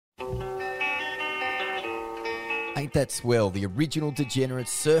Ain't That Swell, the original degenerate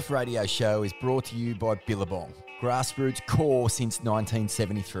surf radio show, is brought to you by Billabong, grassroots core since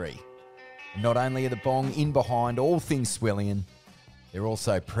 1973. And not only are the Bong in behind all things Swellian, they're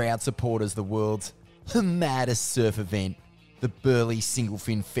also proud supporters of the world's maddest surf event, the Burleigh Single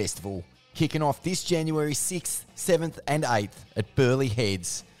Fin Festival, kicking off this January 6th, 7th and 8th at Burleigh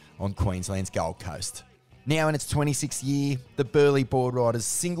Heads on Queensland's Gold Coast. Now in its 26th year, the Burleigh Board Riders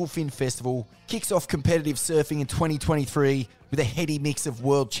Single Fin Festival kicks off competitive surfing in 2023 with a heady mix of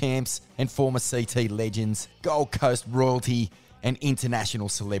world champs and former CT legends, Gold Coast royalty and international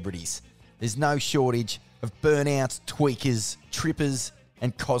celebrities. There's no shortage of burnouts, tweakers, trippers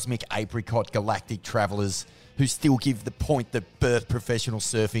and cosmic apricot galactic travellers who still give the point that birthed professional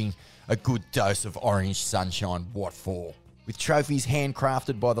surfing a good dose of orange sunshine, what for? With trophies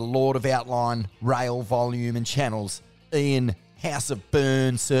handcrafted by the Lord of Outline, Rail, Volume and Channels, Ian House of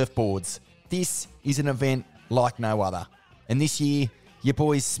Burn Surfboards. This is an event like no other. And this year, your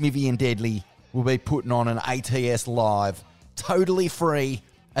boys Smithy and Deadly will be putting on an ATS live, totally free,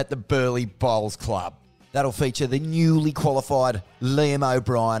 at the Burleigh Bowls Club. That'll feature the newly qualified Liam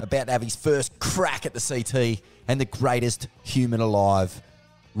O'Brien, about to have his first crack at the CT, and the greatest human alive,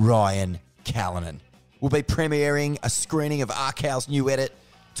 Ryan Callanan. We'll be premiering a screening of Arcal's new edit,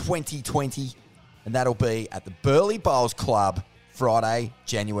 2020, and that'll be at the Burleigh Bowls Club, Friday,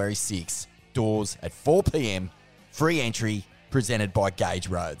 January 6th. Doors at 4 p.m, free entry, presented by Gauge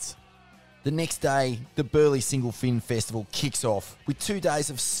Roads. The next day, the Burleigh Single Fin Festival kicks off with 2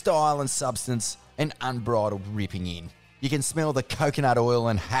 days of style and substance and unbridled ripping in. You can smell the coconut oil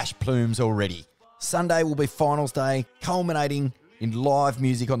and hash plumes already. Sunday will be finals day, culminating in live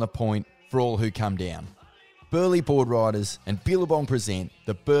music on the point for all who come down. Burleigh Board Riders and Billabong present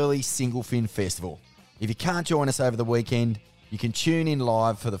the Burleigh Single Fin Festival. If you can't join us over the weekend, you can tune in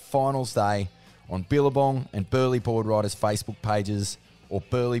live for the finals day on Billabong and Burleigh Board Riders Facebook pages or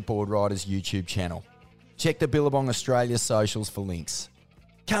Burleigh Board Riders YouTube channel. Check the Billabong Australia socials for links.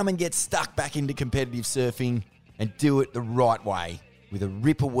 Come and get stuck back into competitive surfing and do it the right way with a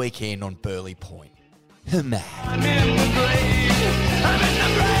ripper weekend on Burleigh Point. I'm in the grave, I'm in the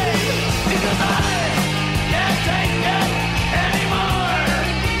grave, because I can't take it anymore.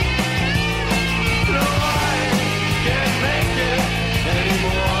 No, I can't make it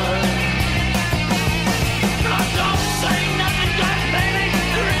anymore. No, don't say nothing, Jack, baby,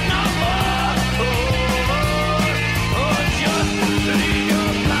 there is no more. Just leave your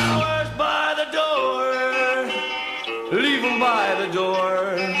flowers by the door. Leave them by the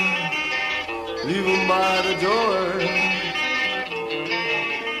door. Leave them by the door.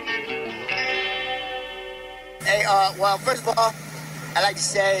 Hey, well, first of all, I'd like to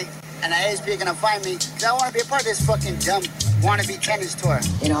say, and I hate you're gonna find me, because I want to be a part of this fucking dumb wannabe tennis tour.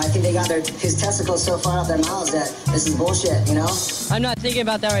 You know, I think they got his testicles so far up their mouths that this is bullshit, you know? I'm not thinking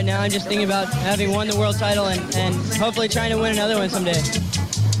about that right now. I'm just thinking about having won the world title and hopefully trying to win another one someday.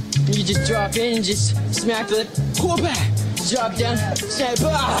 You just drop in and just smack the drop down, say,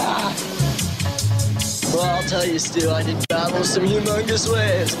 bah! Well, I'll tell you, Stu, I did travel some humongous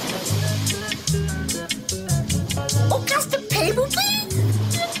ways. Oh, just a table, please?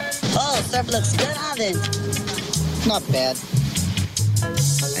 Oh, surf looks good, Ivan. Not bad.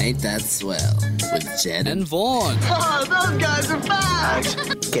 Ain't That Swell with Jed and Vaughn. Oh, those guys are back!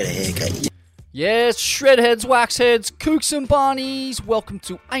 Get a haircut. Yes, shredheads, waxheads, kooks and barnies, welcome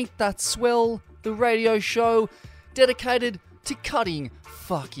to Ain't That Swell, the radio show dedicated to cutting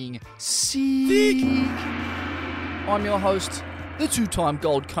fucking sick. I'm your host, the two-time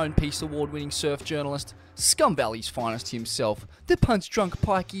Gold Cone Piece Award-winning surf journalist, Scum Valley's finest himself, the punch-drunk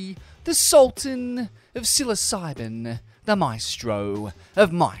pikey, the sultan of psilocybin, the maestro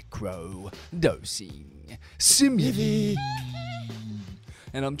of micro-dosing, Smithy.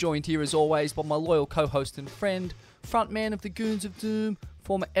 And I'm joined here as always by my loyal co-host and friend, frontman of the Goons of Doom,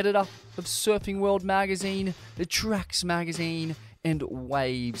 former editor of Surfing World magazine, the Tracks magazine, and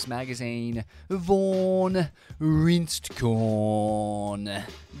Waves magazine, Vaughn Rinsed Corn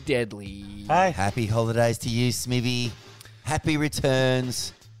Deadly. Hey. Happy holidays to you, Smithy. Happy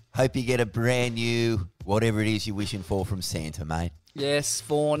returns. Hope you get a brand new, whatever it is you're wishing for from Santa, mate. Yes,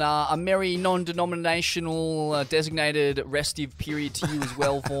 Vaughn, a merry non-denominational designated restive period to you as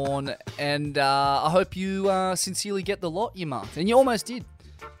well, Vaughn. And I hope you sincerely get the lot you marked. And you almost did.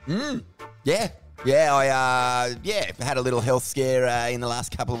 Yeah, I had a little health scare in the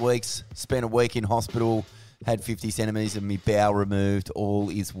last couple of weeks. Spent a week in hospital, had 50 centimetres of my bowel removed. All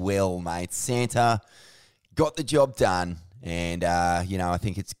is well, mate. Santa got the job done. And, I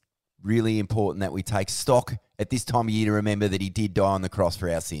think it's really important that we take stock at this time of year to remember that he did die on the cross for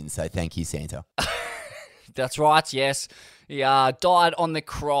our sins. So thank you, Santa. That's right, yes. He died on the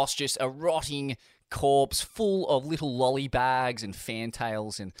cross, just a rotting corpse full of little lolly bags and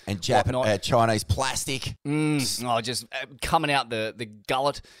fantails and whatnot. Chinese plastic. Just coming out the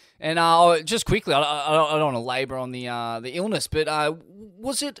gullet. And just quickly, I don't want to labour on the illness, but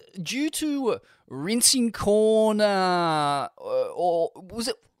was it due to rinsing corn, or was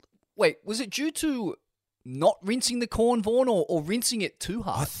it? Wait, was it due to not rinsing the corn, Vaughn, or rinsing it too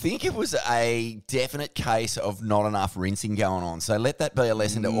hard? I think it was a definite case of not enough rinsing going on. So let that be a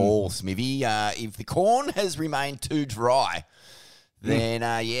lesson to all, Smithy. If the corn has remained too dry, then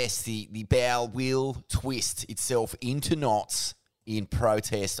yes, the bowel will twist itself into knots in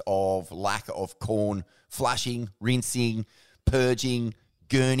protest of lack of corn flushing, rinsing, purging,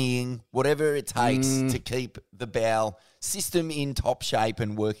 gurneying, whatever it takes to keep the bowel system in top shape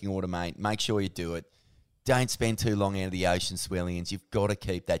and working order, mate. Make sure you do it. Don't spend too long out of the ocean, Swellians. You've got to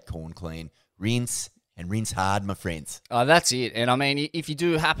keep that corn clean. Rinse and rinse hard, my friends. Oh, that's it. And I mean, if you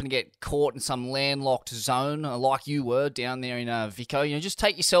do happen to get caught in some landlocked zone like you were down there in Vico, just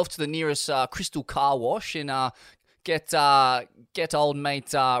take yourself to the nearest Crystal Car Wash and get old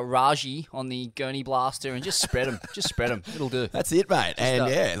mate Raji on the gurney blaster and just spread them. Just spread them. It'll do. That's it, mate.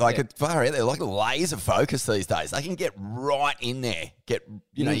 They're like a laser focus these days. They can get right in there.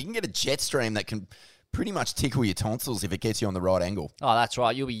 You can get a jet stream that can pretty much tickle your tonsils if it gets you on the right angle. Oh, that's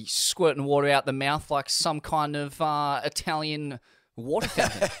right. You'll be squirting water out the mouth like some kind of Italian water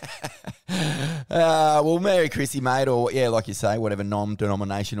fountain. Well, Merry Chrissy, mate, or, like you say, whatever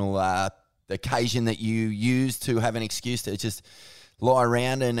non-denominational occasion that you use to have an excuse to just lie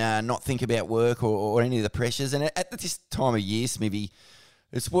around and not think about work or any of the pressures. And at this time of year, Smithy,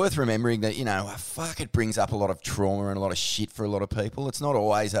 it's worth remembering that, it brings up a lot of trauma and a lot of shit for a lot of people. It's not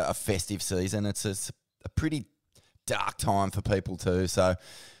always a festive season. It's a pretty dark time for people too. So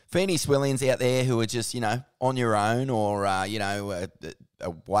for any Swellians out there who are just, on your own or,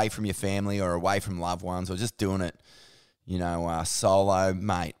 away from your family or away from loved ones or just doing it, solo,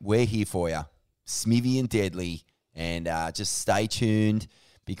 mate, we're here for you. Smithy and Deadly. And just stay tuned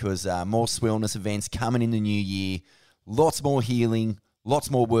because more Swellness events coming in the new year. Lots more healing.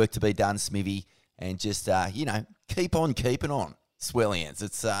 Lots more work to be done, Smithy, and just, keep on keeping on, Swellians.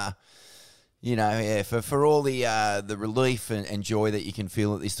 It's, for all the relief and joy that you can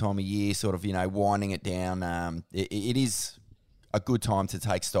feel at this time of year, sort of, winding it down, it is a good time to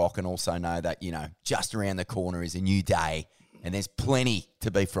take stock and also know that, just around the corner is a new day and there's plenty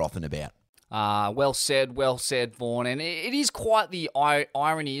to be frothing about. Well said, Vaughn. And it is quite the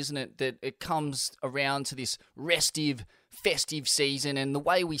irony, isn't it, that it comes around to this festive season, and the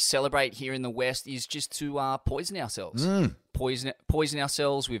way we celebrate here in the West is just to poison ourselves. Poison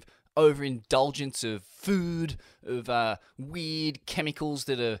ourselves with overindulgence of food, of weird chemicals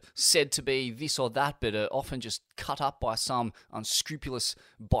that are said to be this or that, but are often just cut up by some unscrupulous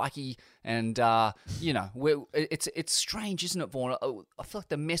bikie. And it's strange, isn't it, Vaughn? I feel like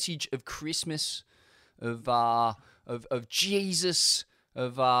the message of Christmas, of Jesus,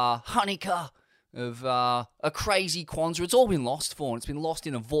 of Hanukkah, of a crazy Kwanzaa, it's all been lost, Vaughn. It's been lost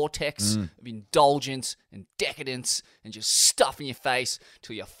in a vortex of indulgence and decadence and just stuff in your face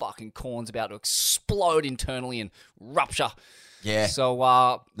till your fucking corn's about to explode internally and rupture. Yeah. So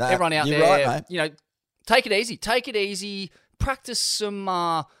everyone out there, right, mate. Take it easy. Take it easy. Practice some,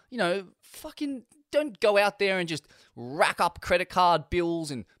 fucking don't go out there and just rack up credit card bills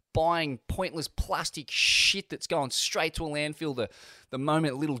and buying pointless plastic shit that's going straight to a landfill the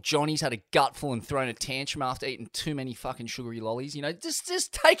moment little Johnny's had a gutful and thrown a tantrum after eating too many fucking sugary lollies.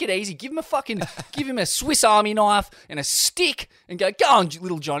 Just take it easy. Give him a Swiss Army knife and a stick and go on,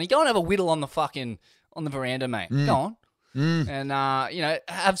 little Johnny. Go and have a whittle on the veranda, mate. Go on. And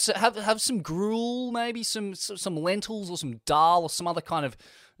have some gruel, maybe some lentils or some dal or some other kind of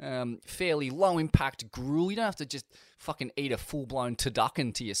fairly low impact gruel. You don't have to just fucking eat a full blown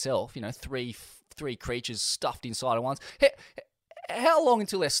turducken to yourself. Three creatures stuffed inside of one. How long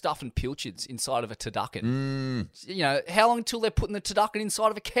until they're stuffing pilchards inside of a turducken? How long until they're putting the turducken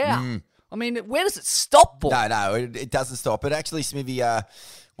inside of a cow? I mean, where does it stop, boy? No, it doesn't stop. But actually, Smithy,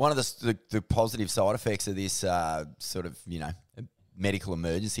 one of the positive side effects of this sort of, medical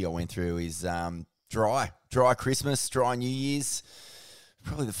emergency I went through is dry Christmas, dry New Year's.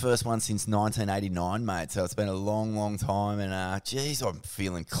 Probably the first one since 1989, mate. So it's been a long, long time. And, I'm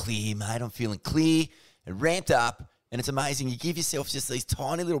feeling clear, mate. I'm feeling clear and ramped up. And it's amazing. You give yourself just these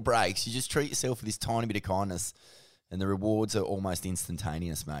tiny little breaks. You just treat yourself with this tiny bit of kindness. And the rewards are almost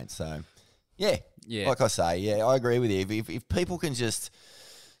instantaneous, mate. So, yeah. Like I say, I agree with you. If people can just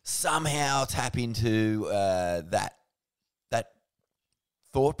somehow tap into that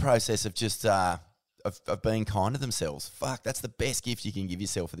thought process of just of being kind to themselves. Fuck, that's the best gift you can give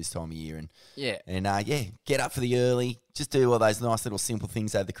yourself at this time of year. And get up for the early. Just do all those nice little simple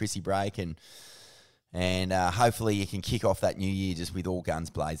things over the Chrissy break, and hopefully you can kick off that new year just with all guns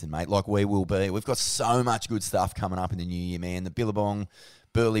blazing, mate, like we will be. We've got so much good stuff coming up in the new year, man. The Billabong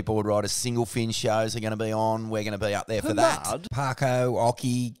Burleigh Board Riders single fin shows are going to be on. We're going to be up there for that. Parko,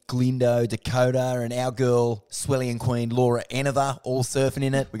 Occy, Glindo, Dakota, and our girl, Swellian Queen, Laura Enova, all surfing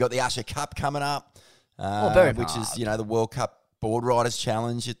in it. We got the Usher Cup coming up, which is, the World Cup Board Riders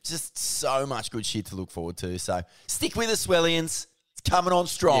Challenge. It's just so much good shit to look forward to. So stick with us, Swellians. It's coming on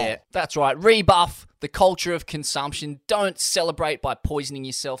strong. Yeah, that's right. Rebuff the culture of consumption. Don't celebrate by poisoning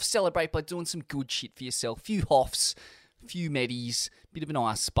yourself. Celebrate by doing some good shit for yourself. Few hoffs, few medis, bit of an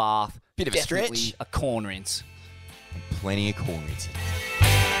ice bath, bit of a stretch, a corn rinse, and plenty of corn rinse.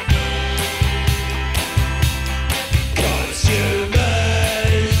 Consumers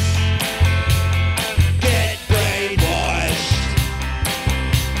get brainwashed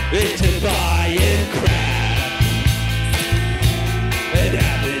into buying crap and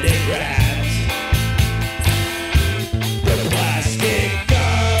having it wrapped. The plastic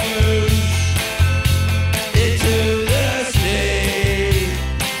goes into the sea.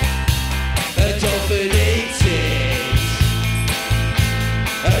 A dolphin eats it.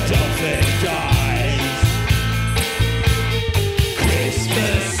 A dolphin dies.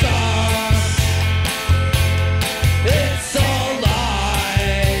 Christmas sauce, it's all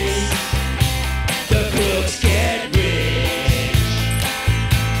lies. The crooks get rich.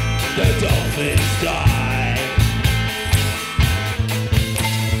 The dolphins die.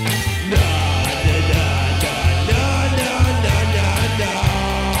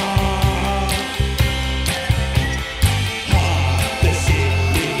 The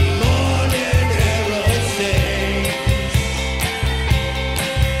Sydney Morning Herald sings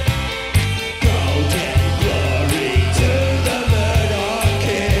golden glory to the Murdoch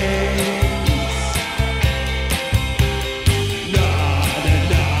Kings. Na na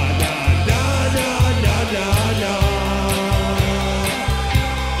na na na na na na.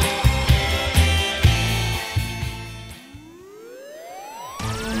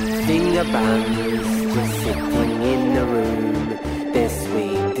 Finger bands just sitting in the room. They're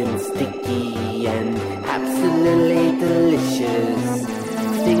sweet and sticky and absolutely delicious.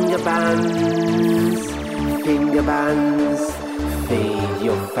 Finger bands, feed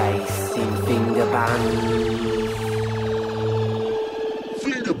your face in finger bands.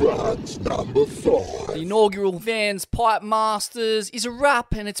 Finger bands number 5. The inaugural Vans Pipe Masters is a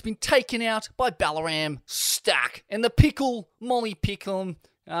wrap, and it's been taken out by Ballaram Stack and the Pickle, Molly Pickham.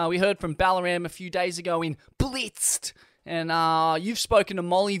 We heard from Ballaram a few days ago in Blitzed, and you've spoken to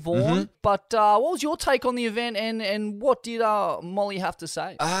Molly Vaughan. But what was your take on the event, and what did Molly have to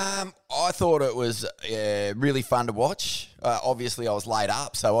say? I thought it was really fun to watch. Obviously, I was laid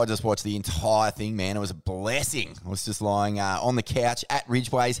up, so I just watched the entire thing, man. It was a blessing. I was just lying on the couch at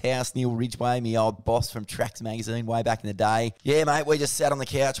Ridgway's house, Neil Ridgway, my old boss from Tracks magazine way back in the day. Yeah, mate, we just sat on the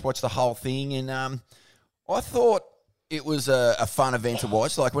couch, watched the whole thing, and I thought it was a fun event to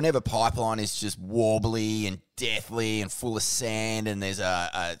watch. Like, whenever Pipeline is just wobbly and deathly and full of sand, and there's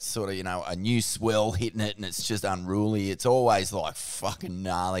a sort of, a new swell hitting it and it's just unruly, it's always like fucking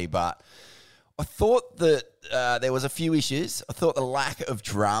gnarly. But I thought that there was a few issues. I thought the lack of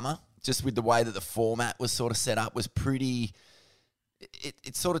drama, just with the way that the format was sort of set up, was pretty...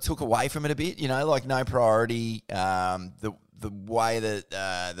 It sort of took away from it a bit, like no priority. The way that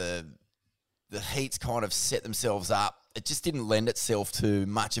the heats kind of set themselves up, it just didn't lend itself to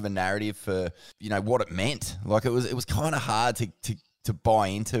much of a narrative for, what it meant. Like, it was kind of hard to buy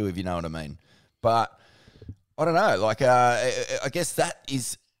into, if you know what I mean. But I don't know. Like, I guess that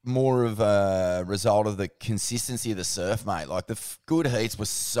is more of a result of the consistency of the surf, mate. Like, the good heats were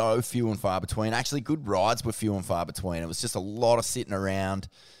so few and far between. Actually, good rides were few and far between. It was just a lot of sitting around,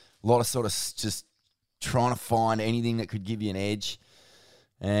 a lot of sort of just trying to find anything that could give you an edge.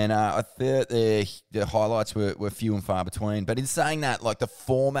 And I thought the highlights were few and far between. But in saying that, like, the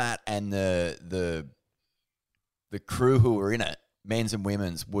format and the crew who were in it, men's and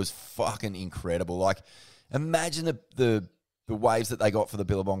women's, was fucking incredible. Like, imagine the waves that they got for the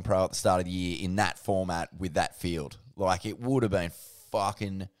Billabong Pro at the start of the year in that format with that field. Like, it would have been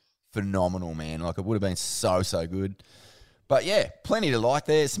fucking phenomenal, man. Like, it would have been so good. But yeah, plenty to like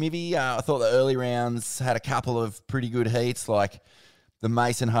there. Smithy, I thought the early rounds had a couple of pretty good heats, like the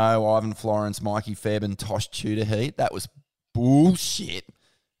Mason Ho, Ivan Florence, Mikey Febb, and Tosh Tudor heat. That was bullshit.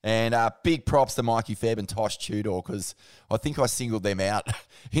 And big props to Mikey Febb and Tosh Tudor, because I think I singled them out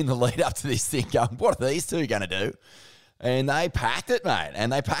in the lead up to this thing going, what are these two going to do? And they packed it, mate.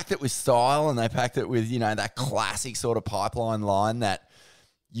 And they packed it with style, and they packed it with, that classic sort of pipeline line that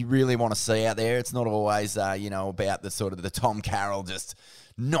you really want to see out there. It's not always, about the sort of the Tom Carroll just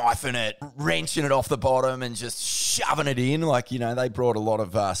knifing it, wrenching it off the bottom and just shoving it in. Like, they brought a lot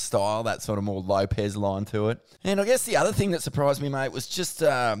of style, that sort of more Lopez line to it. And I guess the other thing that surprised me, mate, was just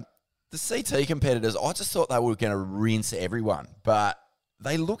the CT competitors. I just thought they were going to rinse everyone, but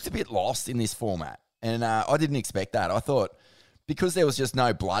they looked a bit lost in this format. And I didn't expect that. I thought because there was just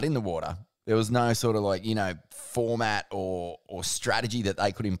no blood in the water, there was no sort of format or strategy that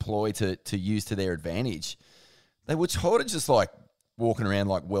they could employ to use to their advantage. They were sort of just walking around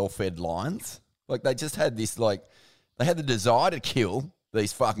like well-fed lions. Like they just had this they had the desire to kill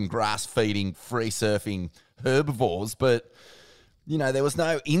these fucking grass-feeding, free-surfing herbivores, but, there was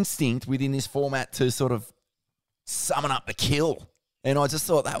no instinct within this format to sort of summon up the kill. And I just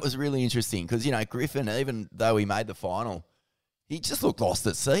thought that was really interesting because, Griffin, even though he made the final, he just looked lost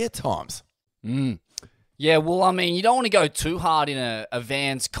at sea at times. Yeah, well, I mean, you don't want to go too hard in a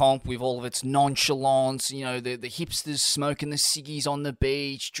Vans comp with all of its nonchalance, the hipsters smoking the ciggies on the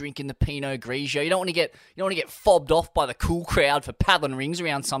beach, drinking the Pinot Grigio. You don't want to get fobbed off by the cool crowd for paddling rings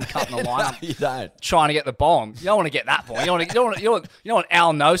around some cut in the line. No, you don't. Trying to get the bomb. You don't want to get that bomb. You don't want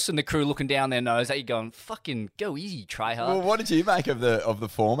Al Nose and the crew looking down their nose at you going, fucking go easy, try hard. Well, what did you make of the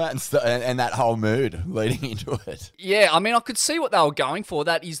format and that whole mood leading into it? Yeah, I mean, I could see what they were going for.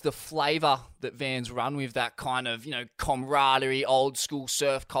 That is the flavour that Vans run with, that kind of, camaraderie, old school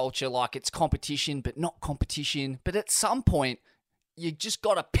surf culture, like it's competition, but not competition. But at some point, you just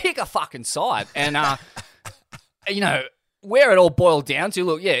got to pick a fucking side. And, where it all boiled down to,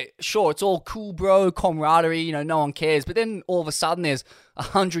 look, yeah, sure, it's all cool, bro, camaraderie, no one cares. But then all of a sudden there's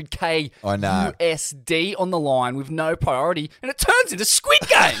 $100K USD on the line with no priority, and it turns into Squid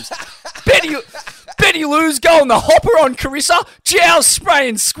Games. Betty Lou's going the hopper on Carissa, Jow's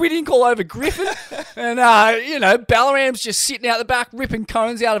spraying squid ink all over Griffin, and, Ballaram's just sitting out the back ripping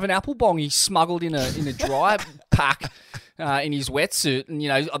cones out of an apple bong he smuggled in a dry pack. In his wetsuit,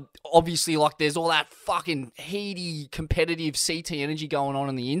 and obviously, there's all that fucking heady, competitive CT energy going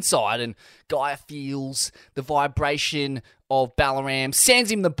on the inside, and Gaia feels the vibration of Ballaram,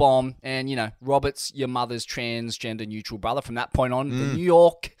 sends him the bomb, and Robert's your mother's transgender neutral brother. From that point on, the New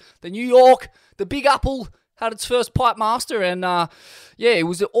York, the Big Apple had its first pipe master, and it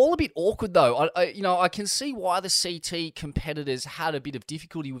was all a bit awkward though. I can see why the CT competitors had a bit of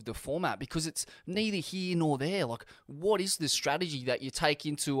difficulty with the format because it's neither here nor there. Like, what is the strategy that you take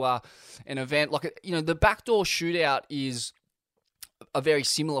into an event? The backdoor shootout is a very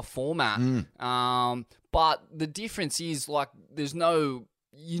similar format, but the difference is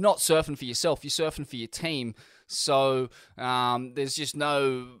you're not surfing for yourself, you're surfing for your team. So there's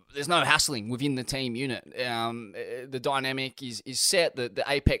no hassling within the team unit. The dynamic is set. The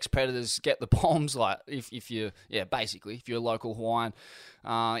apex predators get the bombs. If you're a local Hawaiian,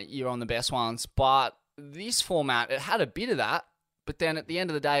 you're on the best ones. But this format, it had a bit of that. But then at the end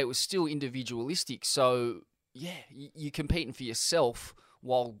of the day, it was still individualistic. So you're competing for yourself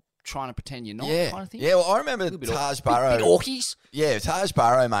while trying to pretend you're not, kind of thing. Yeah, well, I remember Taj Burrow. Bit orkies. Yeah, Taj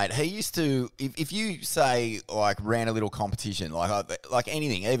Burrow, mate. He used to, if you say, ran a little competition, like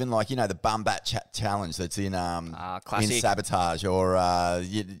anything, even the Bum Bat Challenge that's in Sabotage or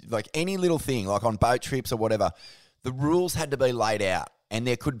any little thing, on boat trips or whatever, the rules had to be laid out and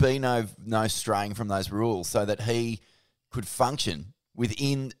there could be no straying from those rules so that he could function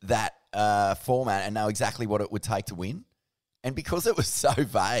within that format and know exactly what it would take to win. And because it was so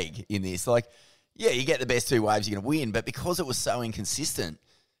vague in this, you get the best two waves, you're going to win. But because it was so inconsistent,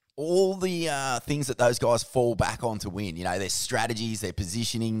 all the things that those guys fall back on to win, their strategies, their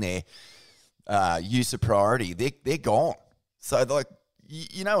positioning, their use of priority, they're gone. So,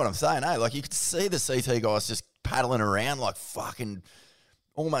 you know what I'm saying, eh? You could see the CT guys just paddling around fucking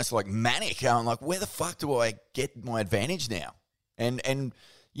almost manic, going where the fuck do I get my advantage now? And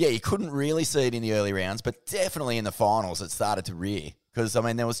yeah, you couldn't really see it in the early rounds, but definitely in the finals it started to rear because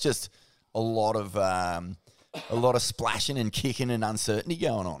there was just a lot of splashing and kicking and uncertainty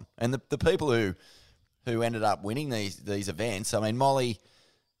going on. And the people who ended up winning these events, Molly,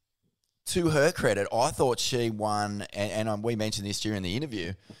 to her credit, I thought she won, and we mentioned this during the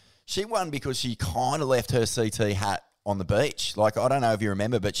interview. She won because she kind of left her CT hat on the beach. I don't know if you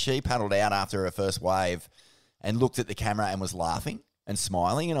remember, but she paddled out after her first wave and looked at the camera and was laughing and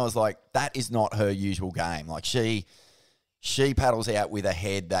smiling, and I was like, that is not her usual game. She paddles out with a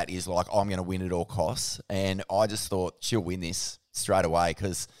head that is I'm going to win at all costs, and I just thought she'll win this straight away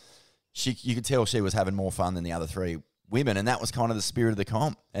because you could tell she was having more fun than the other three women, and that was kind of the spirit of the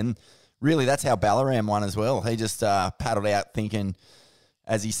comp. And really, that's how Ballaram won as well. He just paddled out thinking,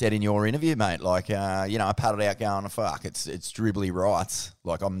 as he said in your interview, mate, like, I paddled out going, fuck, it's dribbly rights.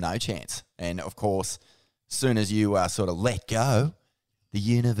 Like, I'm no chance. And, of course, soon as you sort of let go, the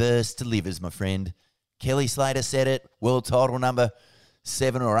universe delivers, my friend. Kelly Slater said it, world title number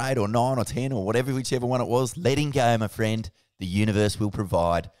 7 or 8 or 9 or 10 or whatever, whichever one it was. Letting go, my friend. The universe will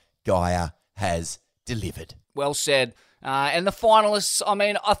provide. Gaia has delivered. Well said. And the finalists, I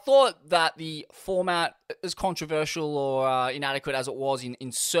mean, I thought that the format, as controversial or inadequate as it was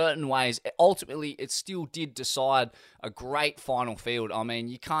in certain ways, ultimately it still did decide a great final field. I mean,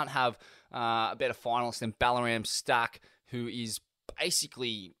 you can't have a better finalist than Ballaram Stack, who is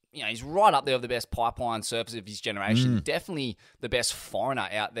basically, he's right up there with the best pipeline surfers of his generation. Definitely the best foreigner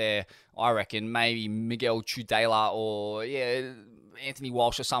out there, I reckon. Maybe Miguel Tudela or, Anthony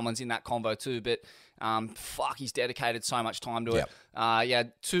Walsh or someone's in that convo too. But, he's dedicated so much time to it.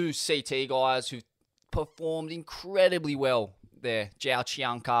 2 CT guys who've performed incredibly well there. Zhao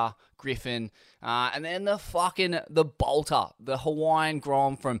Chianka, Griffin, and then the bolter, the Hawaiian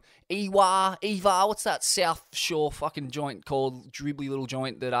Grom from Eva, what's that South Shore fucking joint called? Dribbly little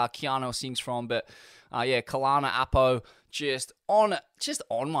joint that Keanu sings from. But Kalana Apo just on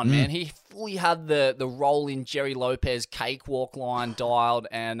one, man. He fully had the roll in Jerry Lopez cakewalk line dialed,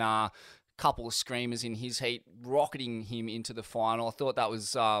 and couple of screamers in his heat, rocketing him into the final. I thought that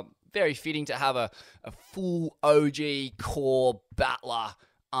was very fitting to have a full OG core battler,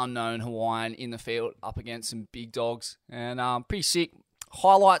 unknown Hawaiian in the field up against some big dogs. And pretty sick.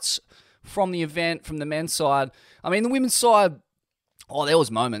 Highlights from the event, from the men's side. I mean, the women's side, there was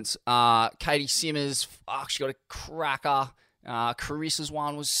moments. Katie Simmers, she got a cracker. Carissa's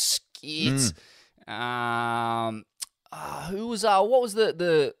one was skit. Who was, what was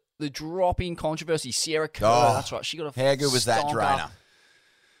the drop-in controversy? Sierra Kerr, that's right. She got a how good was that drainer?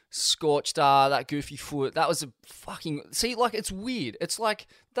 Scorched that goofy foot. That was a fucking... See, like, it's weird. It's like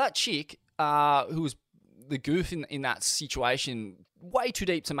that chick who was the goof in that situation, way too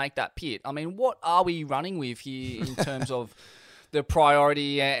deep to make that pit. I mean, what are we running with here in terms of the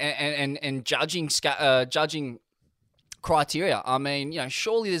priority and judging criteria? I mean,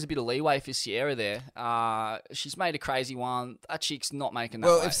 surely there's a bit of leeway for Sierra there. She's made a crazy one. That chick's not making that.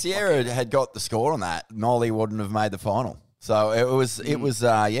 Well, if Sierra had got the score on that, Molly wouldn't have made the final. So it was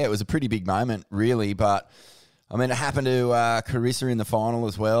a pretty big moment, really. But I mean, it happened to Carissa in the final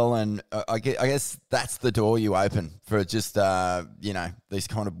as well, and I guess that's the door you open for just these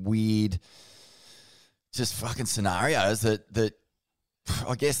kind of weird, just fucking scenarios that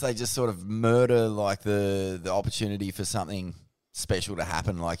I guess they just sort of murder like the opportunity for something special to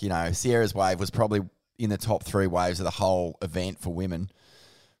happen. Like, Sierra's wave was probably in the top 3 waves of the whole event for women.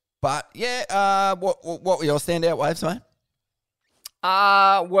 But what were your standout waves, mate?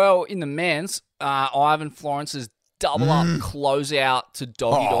 Well, in the men's, Ivan Florence's double up closeout to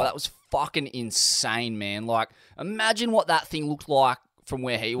doggy door. That was fucking insane, man. Like, imagine what that thing looked like from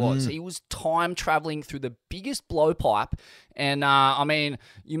where he was. He was time traveling through the biggest blowpipe. And, I mean,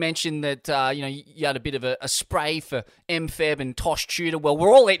 you mentioned that, you had a bit of a spray for M-Feb and Tosh Tudor. Well,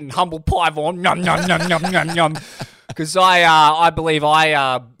 we're all eating humble pie, Vaughn. Yum, yum, yum, yum, yum, yum. Because I believe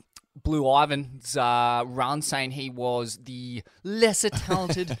I blew Ivan's run, saying he was the lesser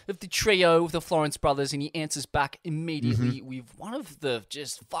talented of the trio of the Florence brothers, and he answers back immediately with one of the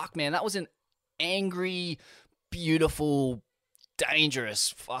that was an angry, beautiful,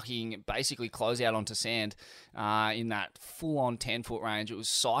 dangerous fucking basically closeout onto sand in that full-on 10-foot range. It was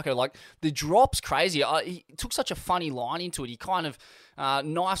psycho. Like, the drop's crazy. He took such a funny line into it. He kind of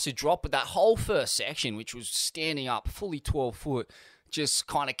knifes a drop, but that whole first section, which was standing up fully 12 foot, just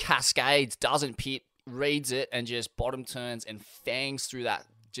kind of cascades, doesn't pit, reads it, and just bottom turns and fangs through that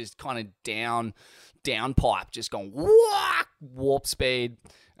just kind of down pipe, just going whack, warp speed.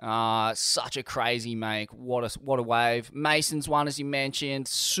 Such a crazy make. What a wave. Mason's one, as you mentioned,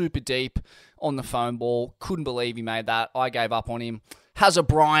 super deep on the foam ball. Couldn't believe he made that. I gave up on him. Hazza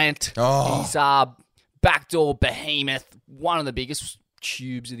Bryant, he's backdoor behemoth, one of the biggest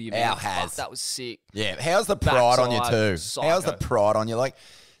tubes of the event. Fuck, that was sick. Yeah, how's the pride on you too? Psycho. How's the pride on you? Like,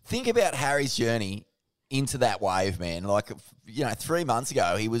 think about Harry's journey into that wave, man. Like, 3 months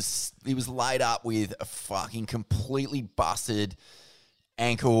ago, he was laid up with a fucking completely busted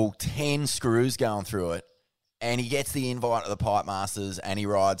ankle, 10 screws going through it, and he gets the invite to the Pipe Masters, and he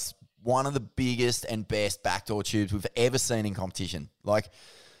rides one of the biggest and best backdoor tubes we've ever seen in competition. Like,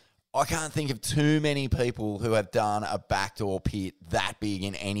 I can't think of too many people who have done a backdoor pit that big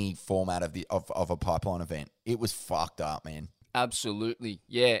in any format of a pipeline event. It was fucked up, man. Absolutely,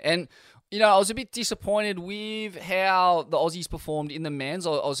 yeah. And You know, I was a bit disappointed with how the Aussies performed in the men's. I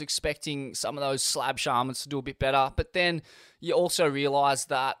was expecting some of those slab shamans to do a bit better. But then you also realise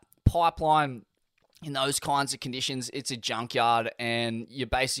that Pipeline, in those kinds of conditions, it's a junkyard, and you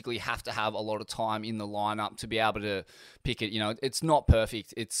basically have to have a lot of time in the lineup to be able to pick it. You know, it's not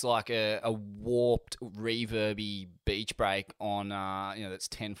perfect. It's like a warped, reverby beach break on, that's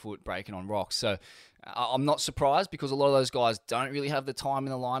 10-foot breaking on rocks. So I'm not surprised, because a lot of those guys don't really have the time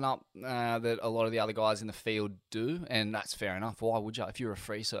in the lineup that a lot of the other guys in the field do, and that's fair enough. Why would you? If you're a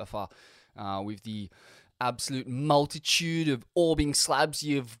free surfer with the absolute multitude of orbing slabs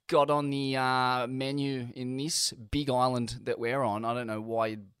you've got on the menu in this big island that we're on, I don't know why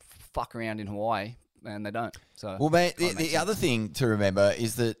you'd fuck around in Hawaii, and they don't. So, well, mate, the other thing to remember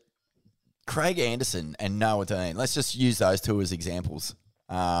is that Craig Anderson and Noah Dean, let's just use those two as examples.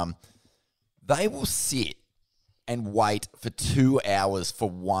 They will sit and wait for 2 hours for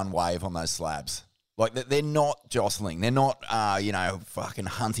one wave on those slabs. Like, they're not jostling. They're not, fucking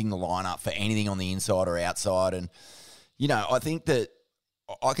hunting the lineup for anything on the inside or outside. And, I think that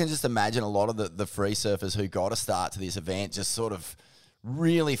I can just imagine a lot of the free surfers who got a start to this event just sort of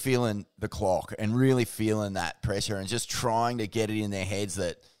really feeling the clock and really feeling that pressure and just trying to get it in their heads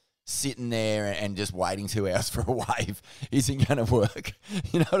that sitting there and just waiting 2 hours for a wave isn't going to work.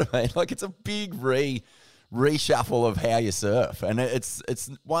 You know what I mean? Like, it's a big reshuffle of how you surf, and it's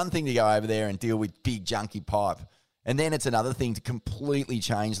one thing to go over there and deal with big junky pipe, and then it's another thing to completely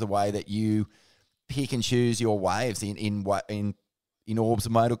change the way that you pick and choose your waves in Orbs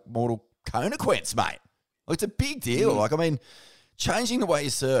of Mortal Conequence, mate. Like, it's a big deal. Like, I mean, changing the way you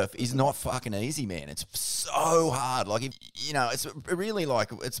surf is not fucking easy, man. It's so hard. Like, it's really like,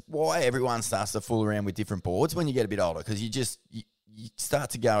 it's why everyone starts to fool around with different boards when you get a bit older, because you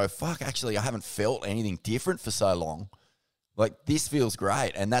start to go, fuck, actually, I haven't felt anything different for so long. Like, this feels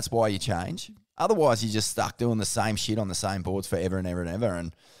great, and that's why you change. Otherwise, you're just stuck doing the same shit on the same boards forever and ever and ever.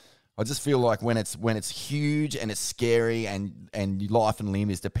 And I just feel like when it's huge and it's scary and life and limb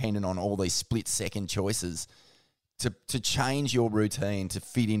is dependent on all these split-second choices, to change your routine to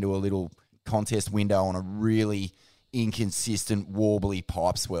fit into a little contest window on a really inconsistent, warbly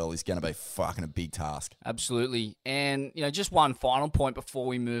pipe swell is going to be fucking a big task. Absolutely. And, just one final point before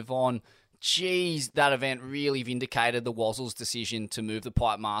we move on. Geez, that event really vindicated the Wazzles' decision to move the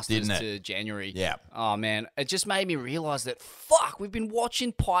Pipe Masters to January. Yeah. Oh, man. It just made me realise that, fuck, we've been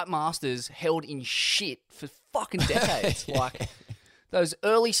watching Pipe Masters held in shit for fucking decades. Like, those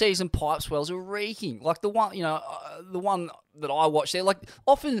early season pipe swells are reeking. Like the one that I watched there, like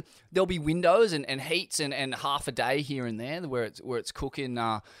often there'll be windows and heats and half a day here and there where it's cooking.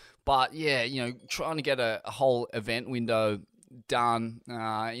 But yeah, trying to get a whole event window done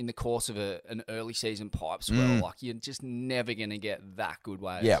in the course of an early season pipe swell, like you're just never going to get that good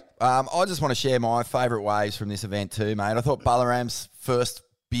waves. Yeah. I just want to share my favourite waves from this event too, mate. I thought Balaram's first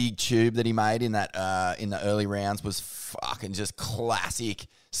big tube that he made in that in the early rounds was fucking just classic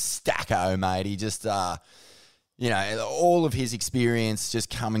stacco, mate. He just all of his experience just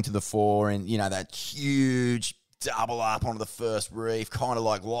coming to the fore, and that huge double up onto the first reef, kind of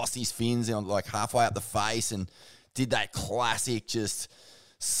like lost his fins on like halfway up the face and did that classic just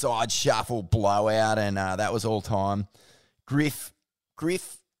side shuffle blowout, and that was all time. Griff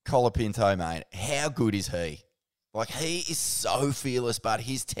Colapinto, mate, how good is he? Like, he is so fearless, but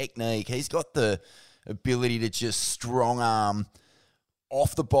his technique, he's got the ability to just strong arm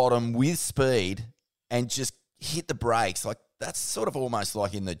off the bottom with speed and just hit the brakes. Like, that's sort of almost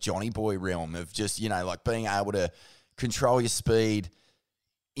like in the Johnny Boy realm of just, like being able to control your speed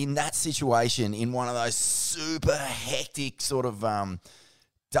in that situation, in one of those super hectic sort of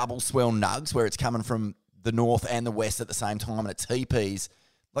double swell nugs where it's coming from the north and the west at the same time and it TPs.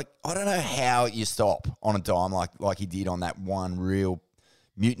 Like, I don't know how you stop on a dime like he did on that one real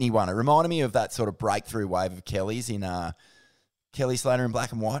mutiny one. It reminded me of that sort of breakthrough wave of Kelly's in Kelly Slater in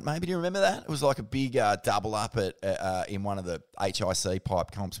black and white. Maybe, do you remember that? It was like a big double up in one of the HIC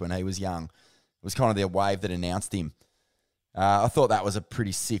pipe comps when he was young. It was kind of their wave that announced him. I thought that was a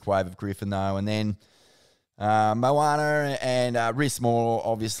pretty sick wave of Griffin, though. And then Moana and Rhys Moore,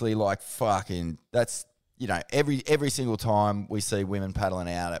 obviously, like, fucking, that's, every single time we see women paddling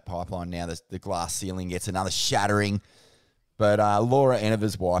out at Pipeline now, the glass ceiling gets another shattering. But Laura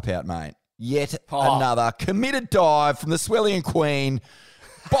Enever's wipeout, mate. Yet another committed dive from the Swellian Queen,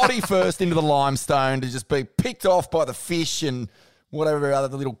 body first into the limestone to just be picked off by the fish and whatever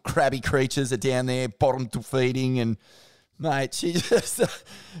other little crabby creatures are down there, bottom feeding. And, Mate, she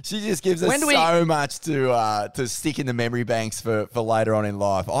just gives us so much to stick in the memory banks for later on in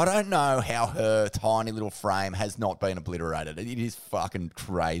life. I don't know how her tiny little frame has not been obliterated. It is fucking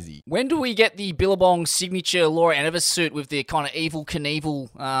crazy. When do we get the Billabong signature Laura Enever suit with the kind of Evil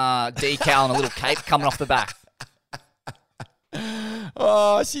Knievel decal and a little cape coming off the back?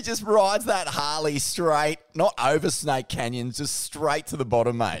 Oh, she just rides that Harley straight, not over Snake Canyon, just straight to the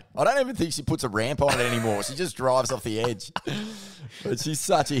bottom, mate. I don't even think she puts a ramp on it anymore. She just drives off the edge. But she's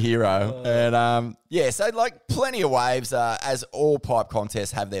such a hero. And, so, like, plenty of waves, as all pipe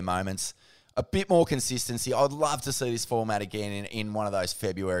contests have their moments. A bit more consistency. I'd love to see this format again in one of those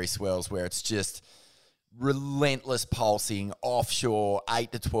February swells where it's just relentless pulsing, offshore,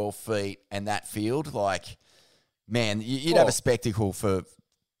 8 to 12 feet, and that field, like... Man, you'd have a spectacle for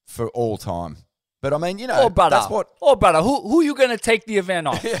all time. But I mean, you know, that's what... Oh, brother, who you going to take the event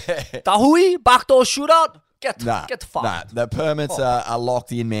off? Tahui? Backdoor shootout? Get fucked. Nah, the permits are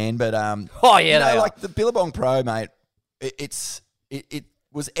locked in, man. But, the Billabong Pro, mate, it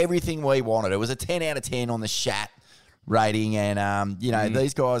was everything we wanted. It was a 10 out of 10 on the Shat rating. And,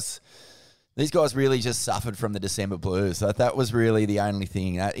 these guys really just suffered from the December blues. So that was really the only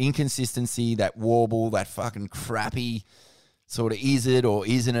thing. That inconsistency, that warble, that fucking crappy sort of is it or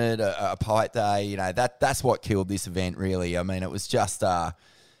isn't it a pipe day, that's what killed this event, really. I mean, it was just... and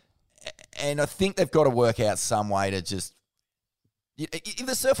I think they've got to work out some way to just... If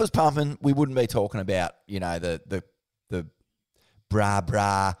the surf was pumping, we wouldn't be talking about, the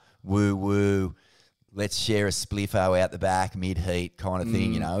bra, woo, let's share a spliffo out the back, mid-heat kind of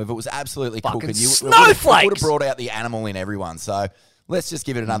thing, If it was absolutely fucking cooking, snowflakes! It would have brought out the animal in everyone. So let's just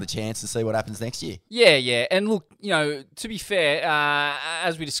give it another chance and see what happens next year. Yeah. And look, to be fair,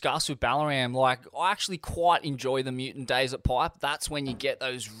 as we discussed with Ballaram, like, I actually quite enjoy the mutant days at Pipe. That's when you get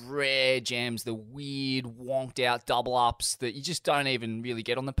those rare jams, the weird, wonked-out double-ups that you just don't even really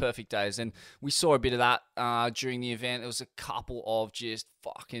get on the perfect days. And we saw a bit of that during the event. There was a couple of just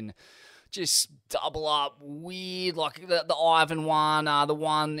double up weird, like the Ivan one, the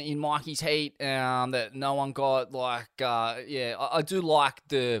one in Mikey's heat that no one got. Like, I do like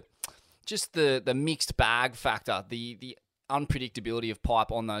the mixed bag factor, the unpredictability of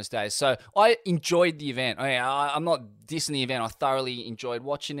pipe on those days. So I enjoyed the event. I'm not dissing the event. I thoroughly enjoyed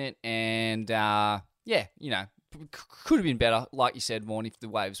watching it, and could have been better. Like you said, Vaughn, if the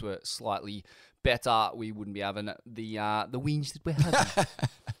waves were slightly better, we wouldn't be having the whinge that we're having.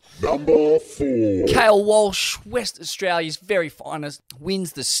 Number 4. Cale Walsh, West Australia's very finest,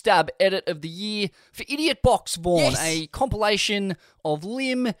 wins the Stab Edit of the Year for Idiot Box, Vaughn, a compilation of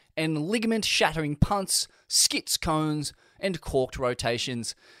limb and ligament shattering punts, skits, cones, and corked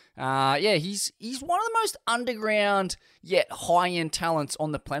rotations. He's one of the most underground yet high-end talents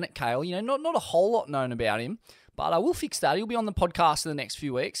on the planet, Cale. Not a whole lot known about him, but I will fix that. He'll be on the podcast in the next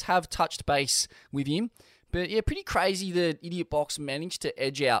few weeks. Have touched base with him. But yeah, pretty crazy that Idiot Box managed to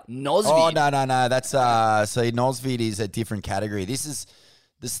edge out Nosvid. Oh, no. That's, Nosvid is a different category. This is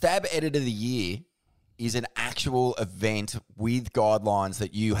the Stab Edit of the Year is an actual event with guidelines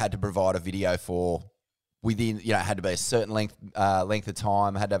that you had to provide a video for within, had to be a certain length of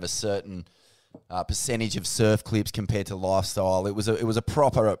time, had to have a certain percentage of surf clips compared to lifestyle. It was a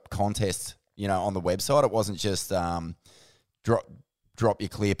proper contest, on the website. It wasn't just drop your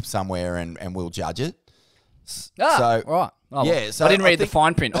clip somewhere and we'll judge it. Right. Oh, yeah, so I didn't read the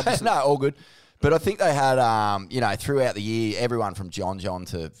fine print, obviously. No, all good. But I think they had, throughout the year, everyone from John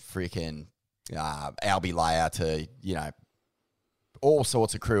to freaking Albie Layer to, all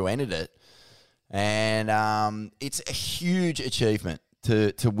sorts of crew entered it. And it's a huge achievement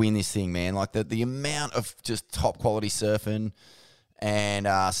to win this thing, man. Like the amount of just top quality surfing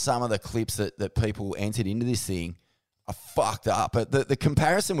and some of the clips that people entered into this thing are fucked up. But the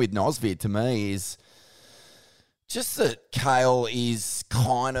comparison with Nosvid to me is just that Cale is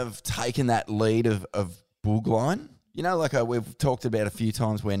kind of taking that lead of Boogline. We've talked about a few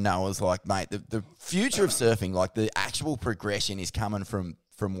times where Noah's like, mate, the future of surfing, like the actual progression is coming from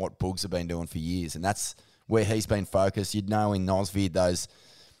what Boogs have been doing for years. And that's where he's been focused. You'd know in Nosvid, those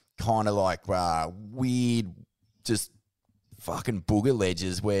kind of like weird, just fucking booger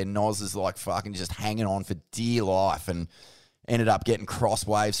ledges where Nos is like fucking just hanging on for dear life and ended up getting cross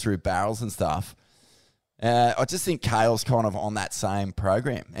waves through barrels and stuff. I just think Cale's kind of on that same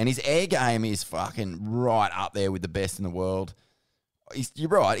program. And his air game is fucking right up there with the best in the world. You're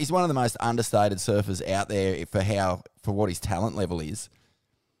right. He's one of the most understated surfers out there for what his talent level is.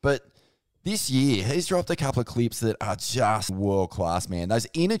 But this year, he's dropped a couple of clips that are just world-class, man. Those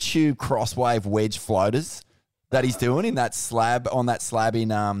inner tube crosswave wedge floaters that he's doing on that slab in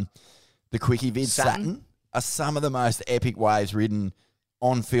the Quickie Vid Saturn. are some of the most epic waves ridden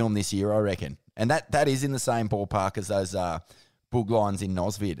on film this year, I reckon. And that is in the same ballpark as those bug lines in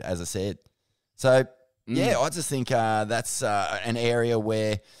Nosvid, as I said. So, yeah, I just think that's an area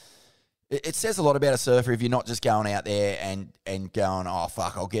where it says a lot about a surfer if you're not just going out there and going, oh,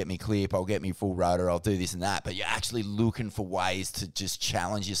 fuck, I'll get me clip, I'll get me full rotor, I'll do this and that. But you're actually looking for ways to just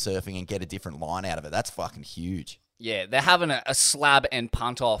challenge your surfing and get a different line out of it. That's fucking huge. Yeah, they're having a slab and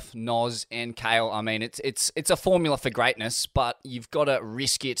punt off, Noz and Kale. I mean, it's a formula for greatness, but you've got to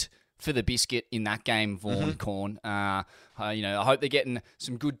risk it for the biscuit in that game, Vaughn Corn. I hope they're getting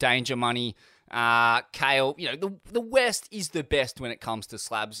some good danger money. Kale, the West is the best when it comes to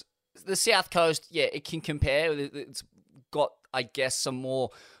slabs. The South Coast, yeah, it can compare. It's got, I guess, some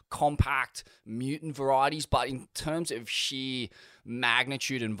more compact mutant varieties, but in terms of sheer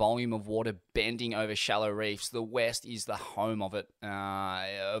magnitude and volume of water bending over shallow reefs, the West is the home of it,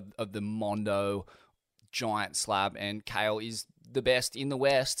 of the Mondo giant slab, and Kale is the best in the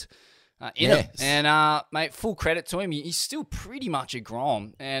West. And mate, full credit to him. He's still pretty much a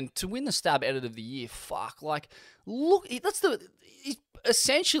Grom, and to win the Stab Edit of the Year, look, he's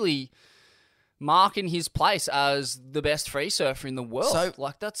essentially marking his place as the best free surfer in the world. So,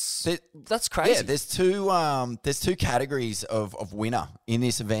 that's crazy. Yeah, there's two categories of winner in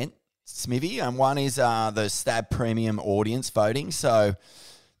this event, Smithy, and one is the Stab Premium audience voting. So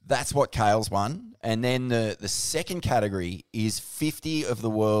that's what Kale's won. And then the second category is 50 of the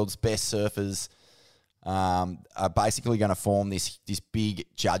world's best surfers are basically going to form this big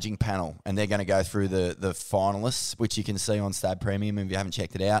judging panel, and they're going to go through the finalists, which you can see on Stab Premium if you haven't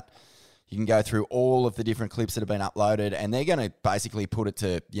checked it out. You can go through all of the different clips that have been uploaded, and they're going to basically put it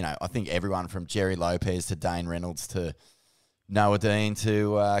to, I think everyone from Jerry Lopez to Dane Reynolds to Noah Dean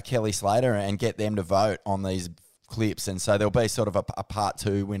to Kelly Slater, and get them to vote on these clips. And so there'll be sort of a part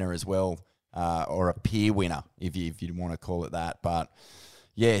two winner as well, or a peer winner, if you want to call it that. But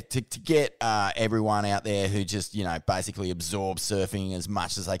yeah, to get everyone out there who just, basically absorb surfing as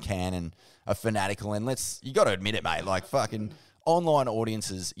much as they can and are fanatical. And you got to admit it, mate, like fucking online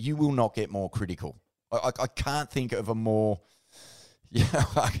audiences, you will not get more critical. I can't think of a more,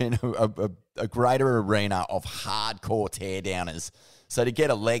 a greater arena of hardcore teardowners. So to get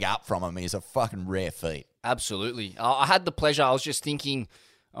a leg up from them is a fucking rare feat. Absolutely. I had the pleasure, I was just thinking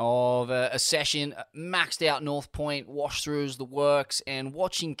of a session, maxed out North Point, wash-throughs, the works, and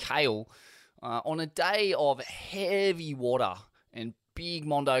watching Kale on a day of heavy water and big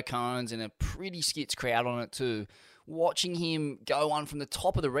Mondo cones and a pretty skits crowd on it too. Watching him go one from the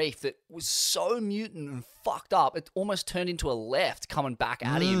top of the reef that was so mutant and fucked up, it almost turned into a left coming back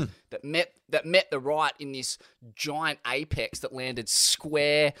at him that met the right in this giant apex that landed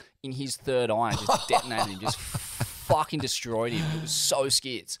square in his third eye and just detonated him, just fucking destroyed him. It was so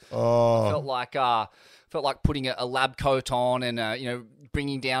skits. Oh. I felt like putting a lab coat on and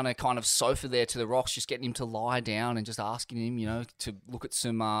bringing down a kind of sofa there to the rocks, just getting him to lie down and just asking him, to look at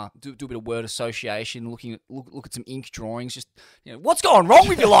some do a bit of word association, look at some ink drawings. Just what's going wrong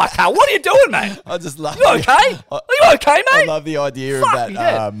with your life, Hal? What are you doing, mate? I just love. You okay? Are you okay, mate? I love the idea of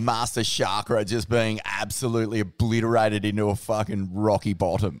that master chakra just being absolutely obliterated into a fucking rocky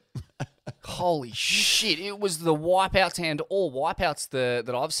bottom. Holy shit. It was the wipeouts and all wipeouts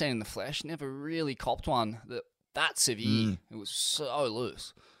that I've seen in the flesh. Never really copped one that severe. It was so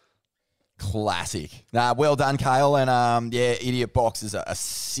loose. Classic. Well done, Kale. And Idiot Box is a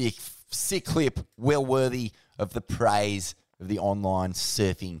sick clip, well worthy of the praise of the online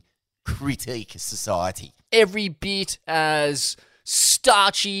surfing critique society. Every bit as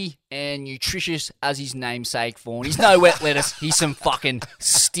starchy and nutritious as his namesake, Vaughn. He's no wet lettuce. He's some fucking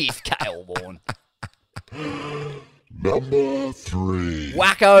stiff Kale, Vaughn. Number 3.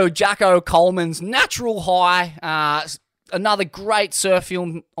 Wacko Jacko Coleman's Natural High. Another great surf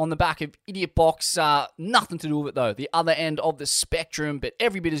film on the back of Idiot Box. Nothing to do with it, though. The other end of the spectrum, but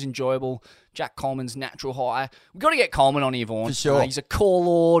every bit as enjoyable. Jack Coleman's Natural High. We've got to get Coleman on here, Vaughn. For sure. He's a core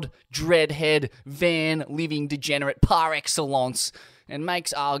lord, dreadhead, van, living degenerate par excellence, and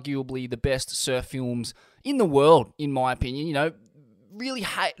makes arguably the best surf films in the world, in my opinion. Really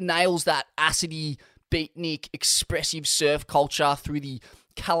nails that acidy, beatnik, expressive surf culture through the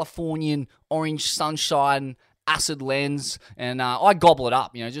Californian orange sunshine acid lens, and I gobble it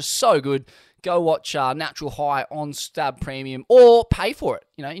up, just so good. Go watch Natural High on Stab Premium or pay for it.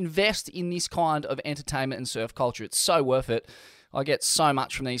 Invest in this kind of entertainment and surf culture. It's so worth it. I get so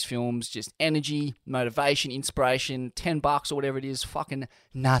much from these films, just energy, motivation, inspiration, $10 or whatever it is, fucking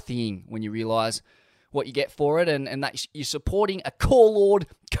nothing when you realise what you get for it, and that you're supporting a core lord,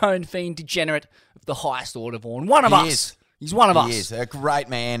 cone fiend, degenerate of the highest order, Vaughn. One of us. He's one of us. He is a great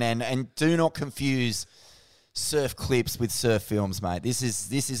man, and do not confuse surf clips with surf films, mate. This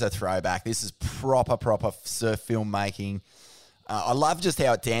is a throwback. This is proper surf filmmaking. I love just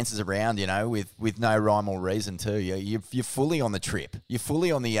how it dances around, with no rhyme or reason too. You're fully on the trip. You're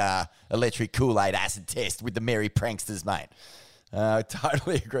fully on the electric Kool-Aid acid test with the merry pranksters, mate.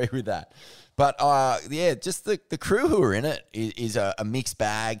 Totally agree with that. But just the crew who are in it is a mixed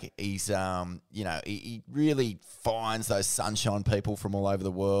bag. He's he really finds those sunshine people from all over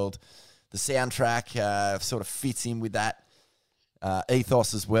the world. The soundtrack sort of fits in with that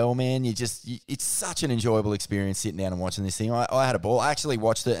ethos as well, man. It's such an enjoyable experience sitting down and watching this thing. I had a ball. I actually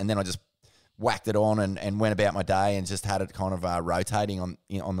watched it and then I just whacked it on and went about my day and just had it kind of rotating on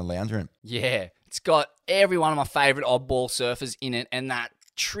the lounge room. Yeah, it's got every one of my favourite oddball surfers in it, and that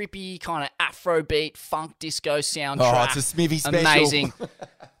trippy kind of Afrobeat funk disco soundtrack. Oh, it's a Smithy special. Amazing.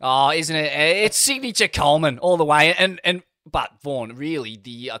 Oh, isn't it? It's signature Coleman all the way. But Vaughan, really,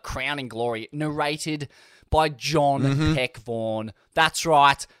 the crowning glory, narrated by John Peck Vaughan. That's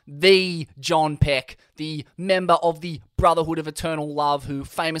right, the John Peck, the member of the Brotherhood of Eternal Love, who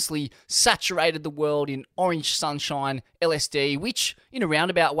famously saturated the world in orange sunshine, LSD, which in a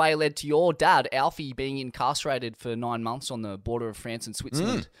roundabout way led to your dad, Alfie, being incarcerated for 9 months on the border of France and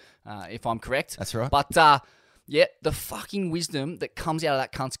Switzerland, if I'm correct. That's right. But the fucking wisdom that comes out of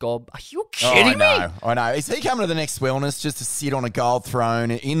that cunt's gob. Are you kidding me? I know. Is he coming to the next wellness just to sit on a gold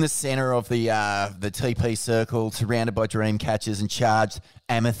throne in the centre of the TP circle, surrounded by dream catchers and charged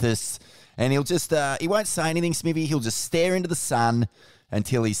amethysts? And he'll just, he won't say anything, Smithy. He'll just stare into the sun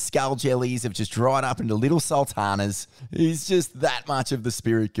until his skull jellies have just dried up into little sultanas. He's just that much of the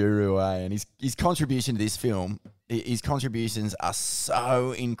spirit guru, And his contribution to this film, his contributions are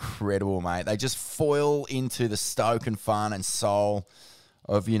so incredible, mate. They just foil into the stoke and fun and soul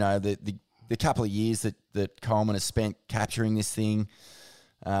of, the couple of years that Coleman has spent capturing this thing.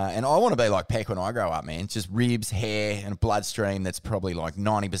 And I want to be like Peck when I grow up, man. Just ribs, hair, and a bloodstream that's probably like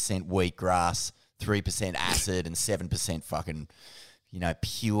 90% wheatgrass, 3% acid, and 7% fucking,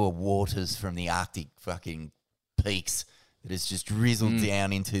 pure waters from the Arctic fucking peaks that has just drizzled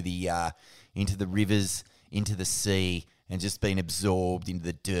down into the rivers, into the sea, and just been absorbed into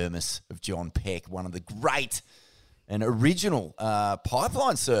the dermis of John Peck, one of the great and original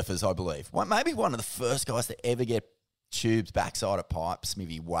pipeline surfers, I believe. Maybe one of the first guys to ever get tubes backside of pipes,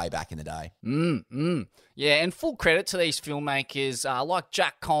 maybe way back in the day. Yeah, and full credit to these filmmakers like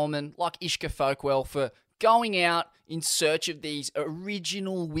Jack Coleman, like Ishka Folkwell, for going out in search of these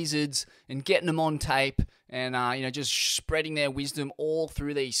original wizards and getting them on tape and, just spreading their wisdom all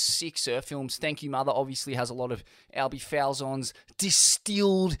through these 6 surf films. Thank You Mother obviously has a lot of Albie Falzon's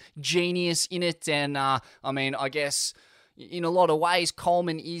distilled genius in it. And, I guess in a lot of ways,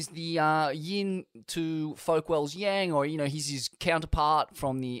 Coleman is the yin to Folkwell's yang, or, he's his counterpart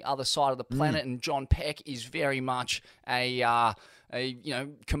from the other side of the planet. And John Peck is very much a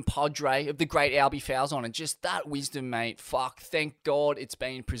compadre of the great Albie Falzon, and just that wisdom, mate. Fuck, thank God it's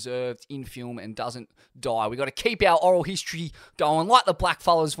been preserved in film and doesn't die. We got to keep our oral history going, like the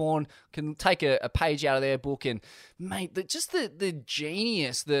Blackfellas. Vaughan can take a page out of their book, and mate, the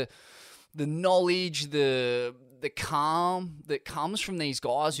genius, the knowledge, the calm that comes from these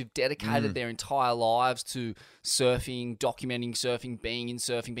guys who've dedicated their entire lives to surfing, documenting surfing, being in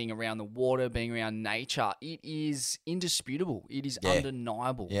surfing, being around the water, being around nature. It is indisputable. It is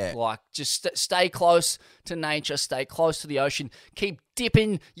undeniable. Yeah. Like, just stay close to nature, stay close to the ocean, keep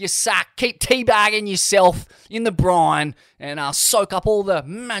dipping your sack, keep teabagging yourself in the brine, and soak up all the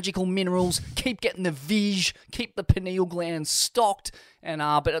magical minerals, keep getting the vig, keep the pineal glands stocked, and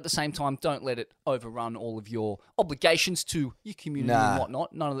but at the same time, don't let it overrun all of your obligations to your community and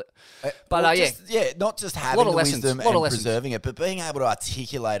whatnot. None of that. But not just having the wisdom and preserving it, but being able to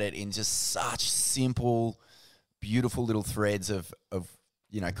articulate it in just such simple, beautiful little threads of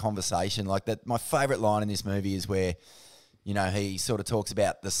conversation. Like that, my favourite line in this movie is where, he sort of talks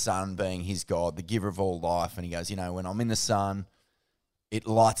about the sun being his God, the giver of all life, and he goes, when I'm in the sun, it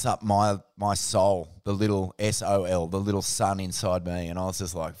lights up my soul, the little SOL, the little sun inside me. And I was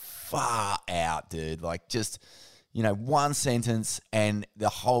just like, far out, dude. Like, just, one sentence and the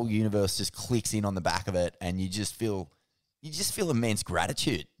whole universe just clicks in on the back of it, and you just feel immense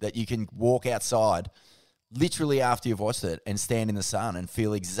gratitude that you can walk outside literally after you've watched it and stand in the sun and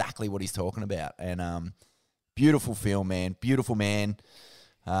feel exactly what he's talking about. And beautiful film, man. Beautiful man.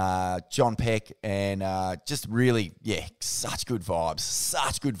 John Peck, and just really, such good vibes.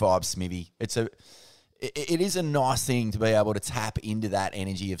 Such good vibes, Smithy. It is a nice thing to be able to tap into that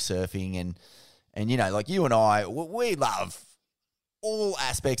energy of surfing, and like you and I, we love all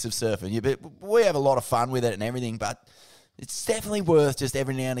aspects of surfing. But we have a lot of fun with it and everything, but it's definitely worth just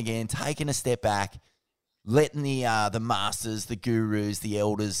every now and again taking a step back, letting the masters, the gurus, the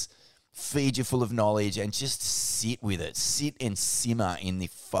elders feed you full of knowledge and just sit with it. Sit and simmer in the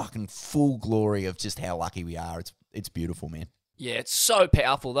fucking full glory of just how lucky we are. It's beautiful, man. Yeah, it's so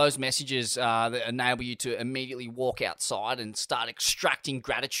powerful. Those messages that enable you to immediately walk outside and start extracting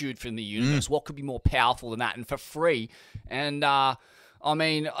gratitude from the universe. What could be more powerful than that? And for free. And I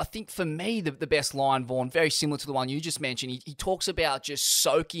think for me, the best line, Vaughn, very similar to the one you just mentioned, he talks about just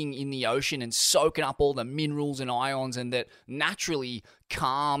soaking in the ocean and soaking up all the minerals and ions, and that naturally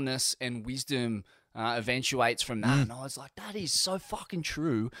calmness and wisdom eventuates from that. And I was like, that is so fucking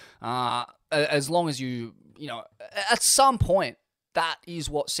true. As long as you at some point, that is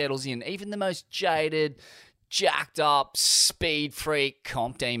what settles in. Even the most jaded, jacked up, speed freak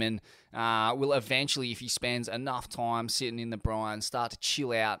comp demon will eventually, if he spends enough time sitting in the brine, start to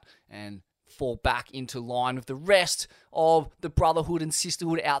chill out and fall back into line with the rest of the brotherhood and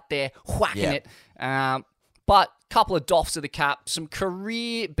sisterhood out there whacking it. But couple of doffs of the cap, some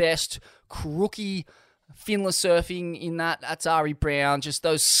career best crookie finless surfing in that's Ari Brown. Just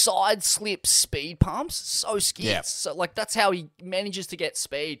those side slip speed pumps, so skids. Yeah. So that's how he manages to get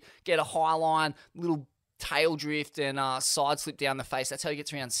speed, get a high line, little tail drift, and side slip down the face. That's how he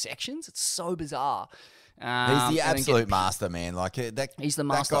gets around sections. It's so bizarre. He's the absolute master, man. Like he's the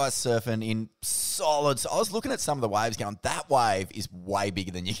master. That guy's surfing in solids. I was looking at some of the waves going, that wave is way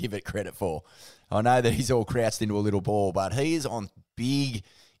bigger than you give it credit for. I know that he's all crouched into a little ball, but he is on big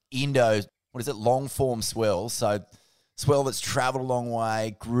long form swell. So swell that's traveled a long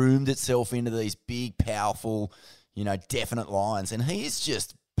way, groomed itself into these big, powerful, definite lines. And he is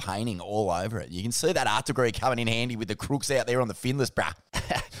just painting all over it. You can see that art degree coming in handy with the crooks out there on the finless, bruh.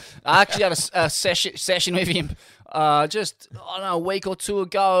 I actually had a session with him just, a week or two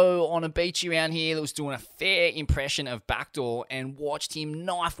ago on a beach around here that was doing a fair impression of Backdoor, and watched him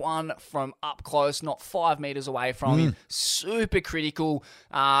knife one from up close, not 5 meters away from him. Super critical.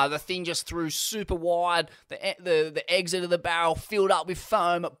 The thing just threw super wide. The exit of the barrel filled up with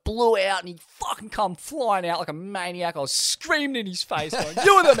foam. It blew out, and he fucking come flying out like a maniac. I was screaming in his face, going,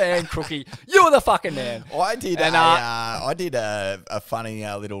 "You were the man, Crookie. You were the fucking man." I did a funny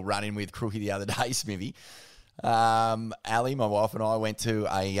little run-in with Crookie the other day, Smithy. Ali, my wife, and I went to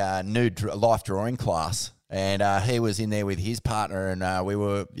a nude life drawing class, and he was in there with his partner, and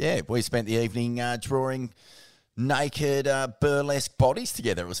we spent the evening drawing naked burlesque bodies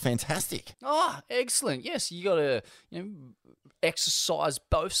together. It was fantastic. Oh, excellent. Yes, you got to exercise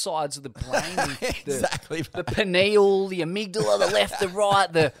both sides of the brain. Exactly. The pineal, the amygdala, the left, the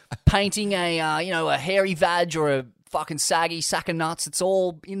right, the painting a hairy vag or a fucking saggy sack of nuts. It's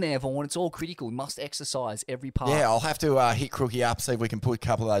all in there, Vaughn. It's all critical. We must exercise every part. Yeah, I'll have to hit Crookie up, see if we can put a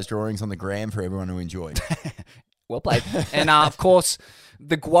couple of those drawings on the gram for everyone to enjoy. Well played. And, of course,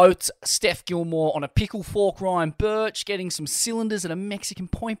 the Guote, Steph Gilmore on a pickle fork, Ryan Birch getting some cylinders at a Mexican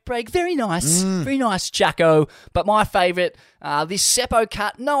point break. Very nice. Very nice, Jacko. But my favourite, this Seppo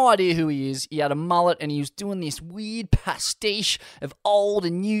cat, no idea who he is. He had a mullet and he was doing this weird pastiche of old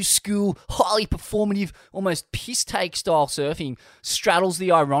and new school, highly performative, almost piss-take style surfing. Straddles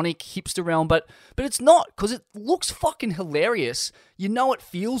the ironic hipster realm, but it's not, because it looks fucking hilarious. You know it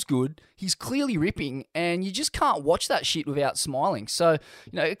feels good. He's clearly ripping, and you just can't watch that shit without smiling. So,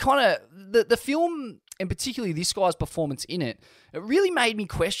 it kind of, the film, and particularly this guy's performance in it, it really made me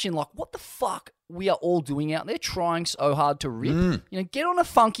question, what the fuck we are all doing out there trying so hard to rip. Get on a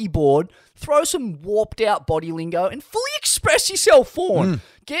funky board, throw some warped out body lingo, and fully express yourself, Fawn.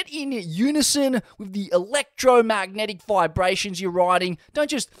 Get in unison with the electromagnetic vibrations you're riding. Don't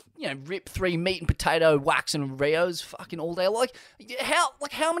just, rip 3 meat and potato wax and Rios fucking all day.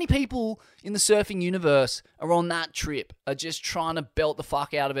 How many people in the surfing universe are on that trip, are just trying to belt the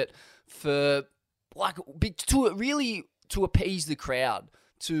fuck out of it for, to appease the crowd,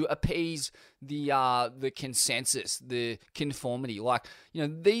 to appease the consensus, the conformity.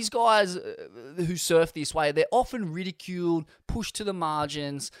 These guys who surf this way, they're often ridiculed, pushed to the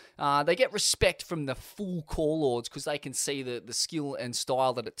margins. They get respect from the full core lords because they can see the skill and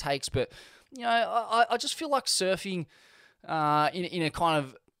style that it takes. But, I just feel like surfing in a kind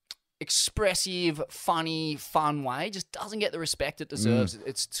of expressive, funny, fun way just doesn't get the respect it deserves.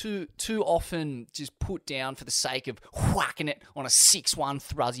 It's too often just put down for the sake of whacking it on a 6'1"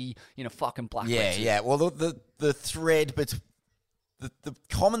 thruzzy in a fucking black wetsuit. Yeah. Well, the thread, but the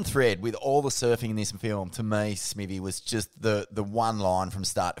common thread with all the surfing in this film, to me, Smithy, was just the one line from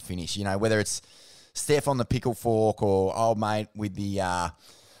start to finish. Whether it's Steph on the pickle fork or old mate with the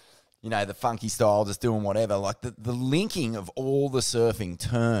the funky style, just doing whatever. The linking of all the surfing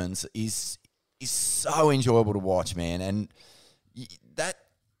turns is so enjoyable to watch, man. And that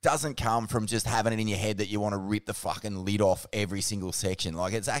doesn't come from just having it in your head that you want to rip the fucking lid off every single section.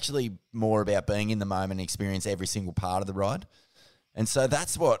 Like, it's actually more about being in the moment and experience every single part of the ride. And so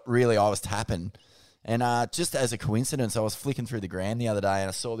that's what really I was tapping. And just as a coincidence, I was flicking through the gram the other day and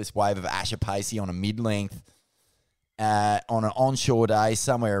I saw this wave of Asher Pacey on a mid-length on an onshore day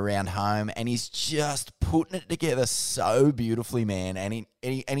somewhere around home, and he's just putting it together so beautifully, man. And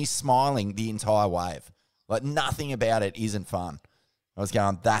he's smiling the entire wave. Like, nothing about it isn't fun. I was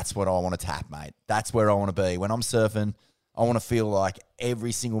going, that's what I want to tap, mate. That's where I want to be. When I'm surfing, I want to feel like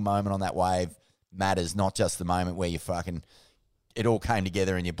every single moment on that wave matters, not just the moment where you fucking... it all came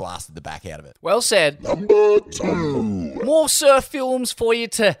together and you blasted the back out of it. Well said. Number 2. More surf films for you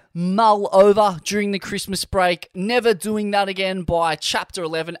to mull over during the Christmas break. Never Doing That Again by Chapter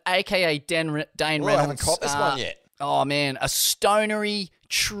 11, a.k.a. Dane Reynolds. I haven't caught this one yet. Oh, man. A stonery,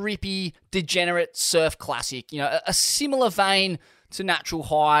 trippy, degenerate surf classic. You know, a similar vein to Natural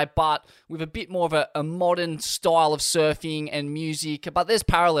High, but with a bit more of a modern style of surfing and music. But there's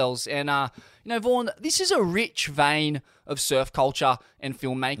parallels. And, Vaughn, this is a rich vein of surf culture and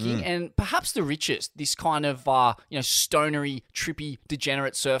filmmaking, and perhaps the richest, this kind of, stonery, trippy,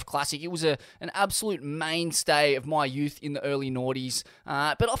 degenerate surf classic. It was an absolute mainstay of my youth in the early noughties,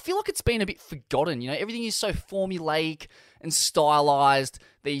 but I feel like it's been a bit forgotten. You know, everything is so formulaic and stylized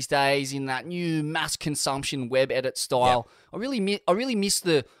these days in that new mass consumption web edit style. Yep. I really miss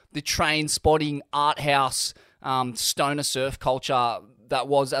the train spotting art house stoner surf culture that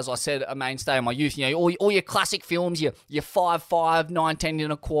was, as I said, a mainstay of my youth. You know, all your classic films, your 5.5, 9.10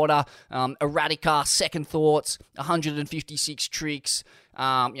 and a quarter, Erotica, Second Thoughts, 156 Tricks,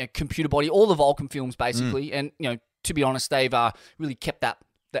 Computer Body, all the Vulcan films basically. And to be honest, they've really kept that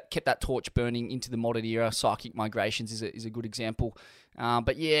torch burning into the modern era. Psychic Migrations is a good example.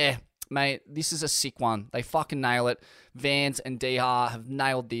 But yeah, mate, this is a sick one. They fucking nail it. Vans and DR have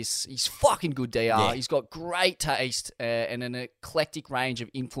nailed this. He's fucking good, DR. Yeah. He's got great taste and an eclectic range of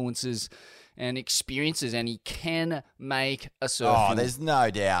influences and experiences, and he can make a surf film. There's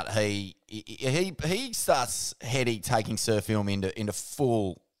no doubt. He starts taking surf film into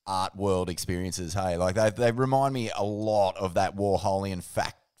full art world experiences. Hey, like they remind me a lot of that Warholian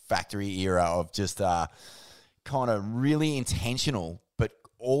factory era of just kind of really intentional, but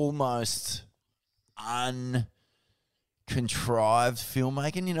almost uncontrived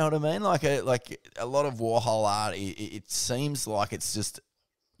filmmaking. You know what I mean? Like a lot of Warhol art. It seems like it's just,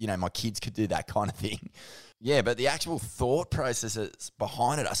 my kids could do that kind of thing. Yeah, but the actual thought processes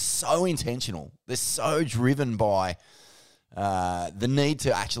behind it are so intentional. They're so driven by the need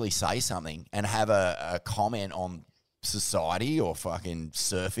to actually say something and have a comment on society or fucking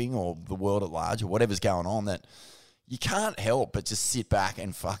surfing or the world at large or whatever's going on, that you can't help but just sit back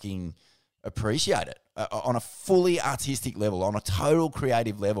and fucking appreciate it on a fully artistic level, on a total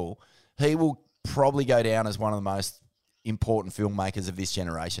creative level. He will probably go down as one of the most important filmmakers of this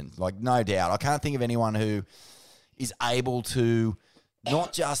generation. Like, no doubt. I can't think of anyone who is able to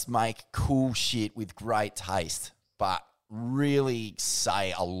not just make cool shit with great taste, but really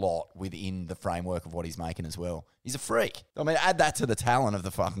say a lot within the framework of what he's making as well. He's a freak. I mean, add that to the talent of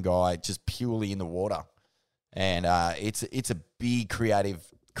the fucking guy just purely in the water. And it's a big creative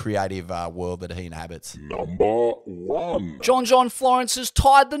world that he inhabits. Number 1. John Florence has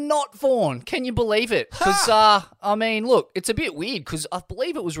tied the knot, Vaughn. Can you believe it? Because, look, it's a bit weird because I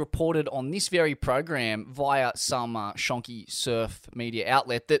believe it was reported on this very program via some shonky surf media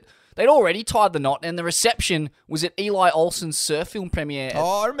outlet that they'd already tied the knot, and the reception was at Eli Olsen's surf film premiere.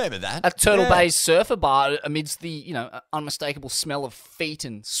 I remember that. At Turtle Bay's Surfer Bar amidst the, unmistakable smell of feet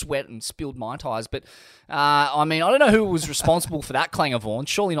and sweat and spilled Mai Tais. But, I don't know who was responsible for that clanger, Vaughn.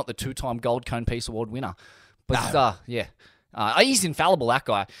 Surely not the 2-time Gold Cone Peace Award winner. But, no. Yeah. He's infallible, that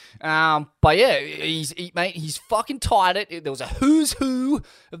guy. But yeah, he's fucking tied it. There was a who's who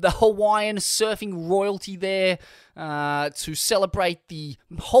of the Hawaiian surfing royalty there to celebrate the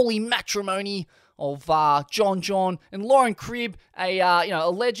holy matrimony of John and Lauren Cribb, a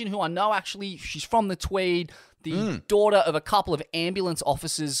legend who I know actually. She's from the Tweed, the daughter of a couple of ambulance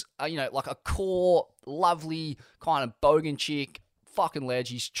officers. Like a core, lovely kind of bogan chick. Fucking ledge.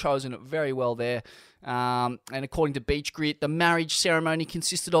 He's chosen it very well there. And according to Beach Grit, the marriage ceremony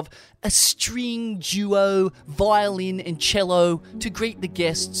consisted of a string duo, violin and cello to greet the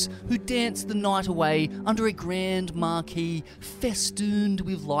guests, who danced the night away under a grand marquee festooned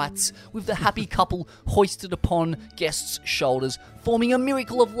with lights, with the happy couple hoisted upon guests' shoulders, forming a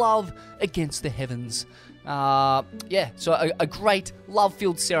miracle of love against the heavens. So a great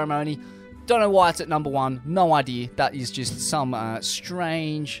love-filled ceremony. Don't know why it's at number 1. No idea. That is just some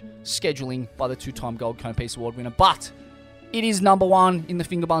strange scheduling by the 2-time Gold Cone Peace Award winner. But It is number one in the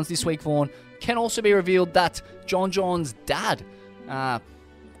finger buns this week, Vaughn. Can also be revealed that John John's dad,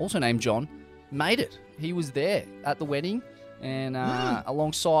 also named John, made it. He was there at the wedding, and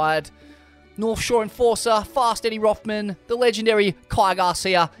alongside North Shore Enforcer, Fast Eddie Rothman, the legendary Kai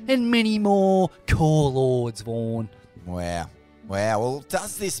Garcia, and many more core lords, Vaughn. Wow. Well,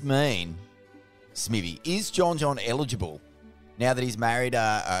 does this mean, Smithy, is John John eligible now that he's married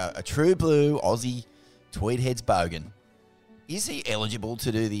a true blue Aussie Tweedheads bogan? Is he eligible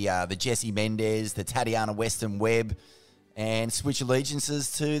to do the Jesse Mendez, the Tatiana Weston Webb, and switch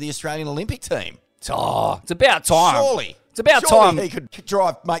allegiances to the Australian Olympic team? Oh, it's about time. Surely. It's about Surely time. he could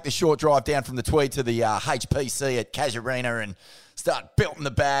make the short drive down from the Tweed to the HPC at Casuarina and start belting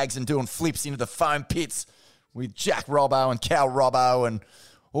the bags and doing flips into the foam pits with Jack Robbo and Cal Robbo and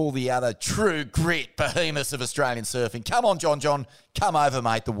all the other true grit behemoths of Australian surfing. Come on, John John. Come over,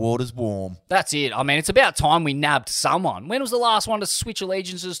 mate. The water's warm. That's it. I mean, it's about time we nabbed someone. When was the last one to switch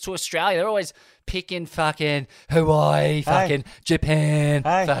allegiances to Australia? They're always picking fucking Hawaii, fucking Japan,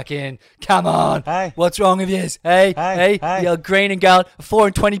 fucking, come on. What's wrong with yous? Hey, you're green and gold, a 4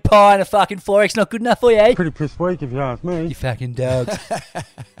 and 20 pie and a fucking 4X not good enough for you, eh? Pretty pissed weak if you ask me. You fucking dogs.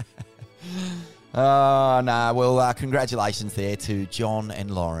 Oh, no. Well, congratulations there to John and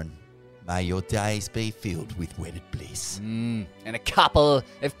Lauren. May your days be filled with wedded bliss. And a couple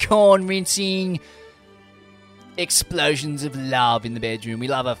of corn rinsing explosions of love in the bedroom. We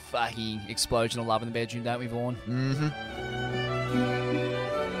love a fucking explosion of love in the bedroom, don't we, Vaughn? Mm-hmm.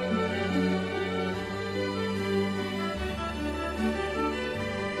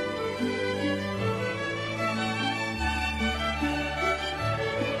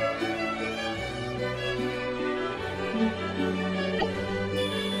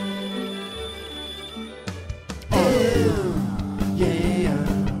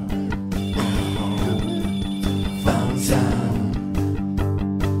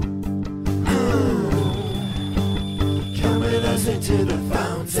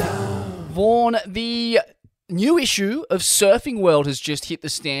 Vaughn, the new issue of Surfing World has just hit the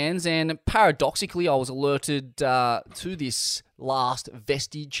stands, and paradoxically, I was alerted to this last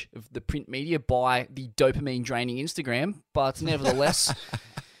vestige of the print media by the dopamine-draining Instagram, but nevertheless,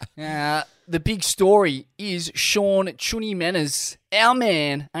 the big story is Sean Chuni Menas, our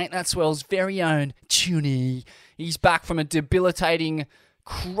man, Ain't That Swell's very own Chuni. He's back from a debilitating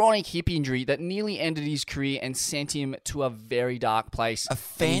chronic hip injury that nearly ended his career and sent him to a very dark place. A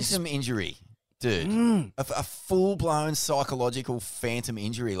phantom injury, dude. A full-blown psychological phantom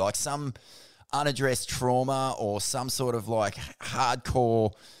injury, like some unaddressed trauma or some sort of like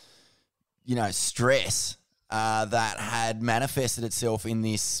hardcore, stress that had manifested itself in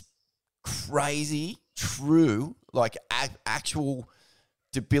this crazy, true, like actual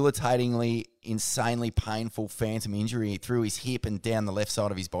debilitatingly, insanely painful phantom injury through his hip and down the left side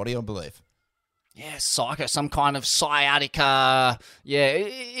of his body, I believe. Yeah, some kind of sciatica. Yeah,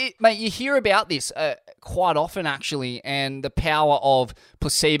 mate, you hear about this quite often, actually, and the power of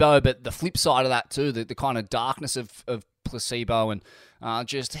placebo, but the flip side of that too, the kind of darkness of placebo and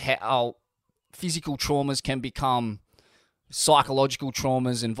just how physical traumas can become psychological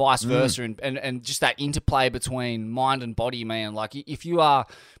traumas and vice versa, and just that interplay between mind and body, man. Like, if you are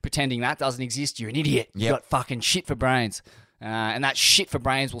pretending that doesn't exist, you're an idiot. Yep. You got fucking shit for brains. And that shit for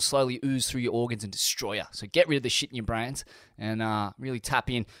brains will slowly ooze through your organs and destroy you. So get rid of the shit in your brains and really tap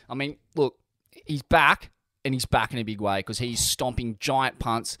in. I mean, look, he's back, and he's back in a big way because he's stomping giant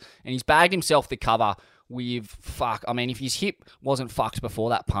punts, and he's bagged himself the cover with, I mean, if his hip wasn't fucked before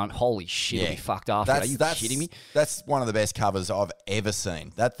that punt, holy shit, it'll be fucked after. Are you kidding me? That's one of the best covers I've ever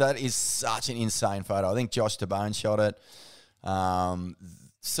seen. That is such an insane photo. I think Josh Tabone shot it.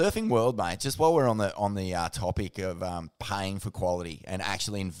 Surfing World, mate, just while we're on the topic of paying for quality and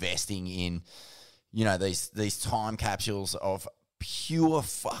actually investing in, these time capsules of pure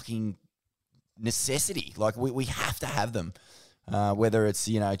fucking necessity. Like, we have to have them, whether it's,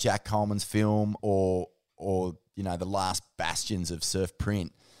 Jack Coleman's film or the last bastions of surf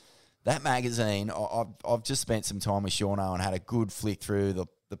print. That magazine, I've just spent some time with Shauno and had a good flick through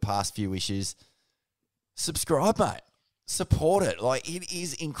the past few issues. Subscribe, mate. Support it. Like, it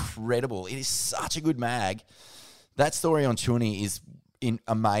is incredible. It is such a good mag. That story on Chuni is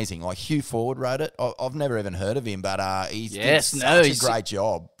amazing. Like, Hugh Ford wrote it. I've never even heard of him, but he's did such a great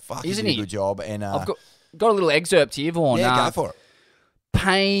job. Fuck, he's did a good job. And I've got a little excerpt here, Vaughn. Yeah, go for it.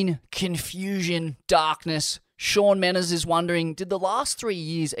 Pain, confusion, darkness. Sean Menas is wondering, did the last 3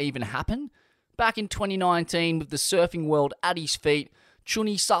 years even happen? Back in 2019, with the surfing world at his feet,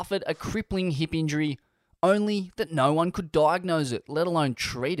 Chuni suffered a crippling hip injury, only that no one could diagnose it, let alone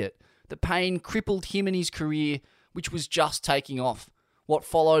treat it. The pain crippled him in his career which was just taking off. What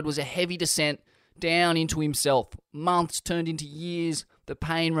followed was a heavy descent down into himself. Months turned into years, the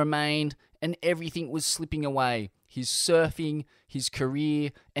pain remained, and everything was slipping away. His surfing, his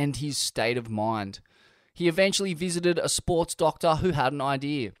career, and his state of mind. He eventually visited a sports doctor who had an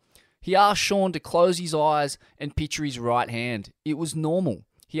idea. He asked Shaun to close his eyes and picture his right hand. It was normal.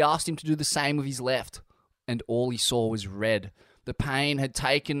 He asked him to do the same with his left, and all he saw was red. The pain had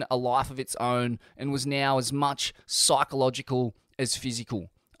taken a life of its own and was now as much psychological as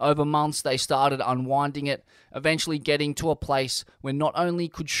physical. Over months, they started unwinding it, eventually getting to a place where not only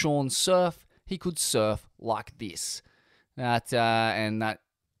could Shaun surf, he could surf like this. That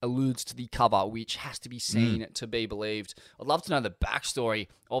alludes to the cover, which has to be seen to be believed. I'd love to know the backstory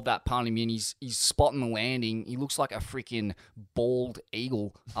of that pun. I mean, he's spotting the landing. He looks like a freaking bald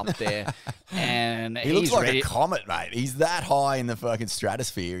eagle up there. And he looks like a comet, mate. He's that high in the fucking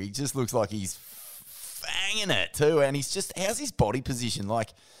stratosphere. He just looks like he's fanging it too. And he's just, how's his body position? Like,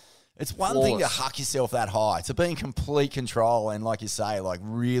 it's one thing to huck yourself that high, to be in complete control and, like you say, like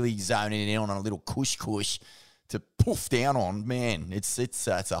really zoning in on a little cush to poof down on. Man, it's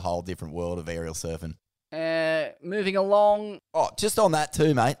a whole different world of aerial surfing. Moving along. Oh, just on that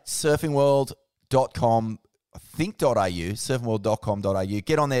too, mate. Surfingworld.com, I think .au, surfingworld.com.au.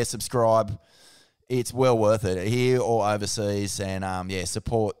 Get on there, subscribe. It's well worth it, here or overseas. And,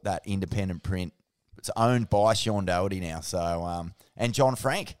 support that independent print. It's owned by Shaun Doherty now. So, and John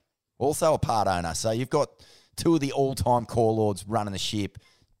Frank, also a part owner. So you've got two of the all-time core lords running the ship,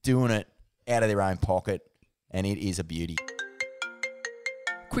 doing it out of their own pocket. And it is a beauty.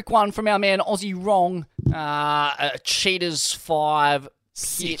 Quick one from our man Aussie Wrong. A Cheetahs 5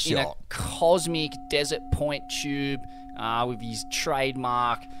 hit in a cosmic desert point tube with his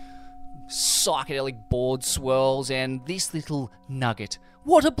trademark psychedelic board swirls and this little nugget.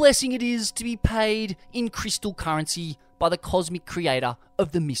 What a blessing it is to be paid in crystal currency by the cosmic creator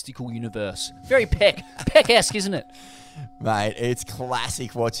of the mystical universe. Very Peck-esque, isn't it? Mate, it's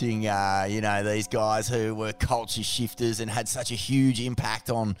classic watching, these guys who were culture shifters and had such a huge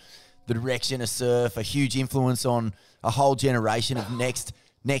impact on the direction of surf, a huge influence on a whole generation of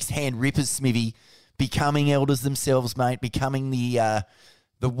next hand rippers, Smithy, becoming elders themselves, mate, becoming the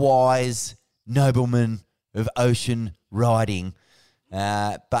wise noblemen of ocean riding.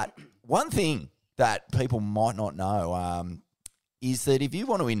 But one thing that people might not know is that if you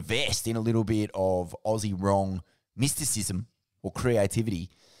want to invest in a little bit of Aussie Wrong mysticism or creativity,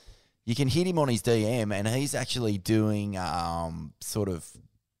 you can hit him on his DM, and he's actually doing sort of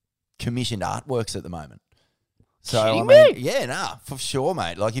commissioned artworks at the moment. So for sure,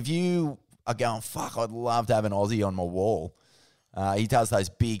 mate. Like if you are going, fuck, I'd love to have an Aussie on my wall. He does those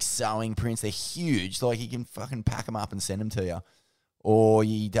big sewing prints. They're huge. Like he can fucking pack them up and send them to you. Or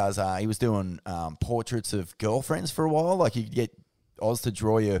he does. He was doing portraits of girlfriends for a while. Like you could get Oz to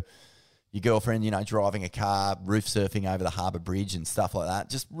draw your girlfriend, driving a car, roof surfing over the Harbour Bridge and stuff like that.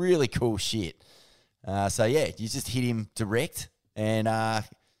 Just really cool shit. You just hit him direct and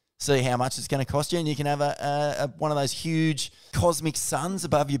see how much it's going to cost you, and you can have a one of those huge cosmic suns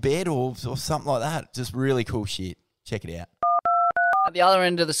above your bed or something like that. Just really cool shit. Check it out. At the other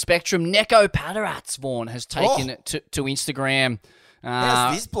end of the spectrum, Neko Padarats, Vaughn, has taken it to Instagram.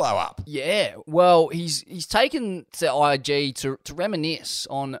 How's this blow up? Yeah, well, he's taken to IG to reminisce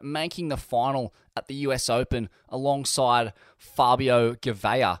on making the final at the US Open alongside Fabio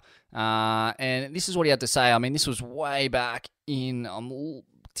Gavea. And this is what he had to say. I mean, this was way back in, I'm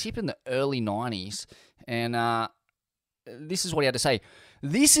tipping the early 90s. And this is what he had to say.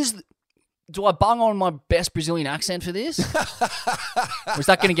 Do I bung on my best Brazilian accent for this? Or is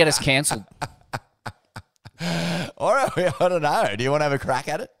that going to get us cancelled? All right, I don't know. Do you want to have a crack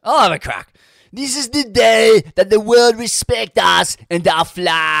at it? I'll have a crack. This is the day that the world respect us and our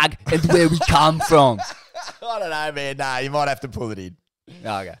flag and where we come from. I don't know, man. Nah, you might have to pull it in.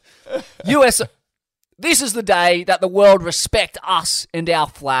 Okay. This is the day that the world respect us and our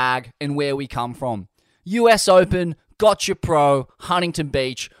flag and where we come from. US Open, Gotcha Pro, Huntington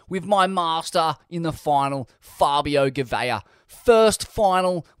Beach, with my master in the final, Fabio Gavea. First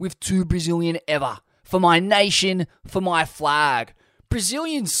final with two Brazilian ever. For my nation, for my flag.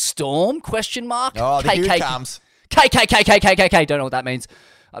 Brazilian Storm, question mark? Oh, here it comes. KKKKKKK, don't know what that means.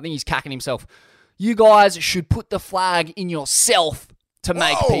 I think he's cacking himself. You guys should put the flag in yourself to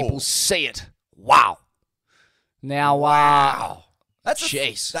make people see it. Wow. Now, wow. That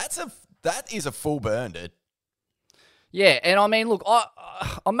is a full burn, dude. Yeah, and I mean, look,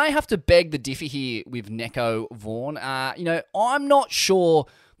 I may have to beg the differ here with Neko, Vaughn. I'm not sure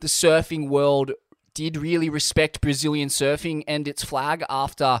the surfing world did really respect Brazilian surfing and its flag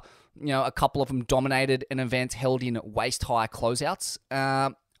after a couple of them dominated an event held in waist-high closeouts.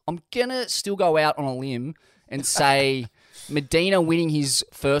 I'm going to still go out on a limb and say Medina winning his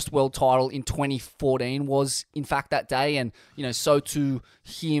first world title in 2014 was, in fact, that day. And, so too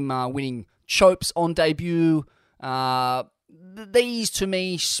him winning Chopes on debut. These, to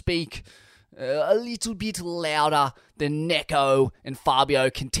me, speak a little bit louder than Neko and Fabio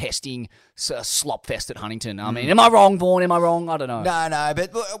contesting a slop fest at Huntington. I mean, am I wrong, Vaughan? Am I wrong? I don't know. No,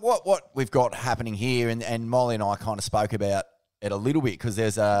 but look, what we've got happening here, and Molly and I kind of spoke about it a little bit, because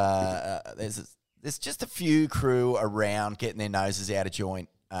there's just a few crew around getting their noses out of joint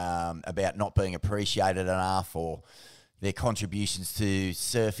about not being appreciated enough, or their contributions to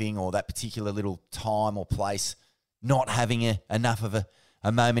surfing, or that particular little time or place not having enough of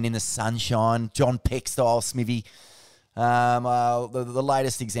a moment in the sunshine. John Peck style, Smithy. The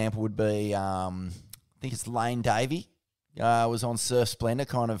latest example would be, I think it's Lane Davey, was on Surf Splendor,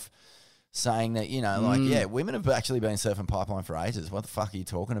 kind of saying that, women have actually been surfing Pipeline for ages. What the fuck are you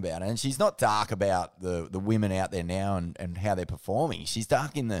talking about? And she's not dark about the women out there now and how they're performing. She's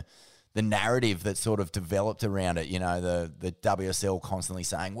dark in the narrative that sort of developed around it. The WSL constantly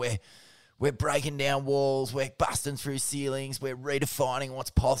saying, we're breaking down walls, we're busting through ceilings, we're redefining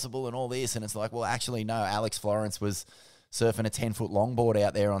what's possible and all this. And it's like, well, actually, no, Alex Florence was surfing a 10-foot longboard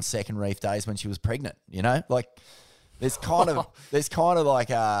out there on second reef days when she was pregnant, Like, there's kind of like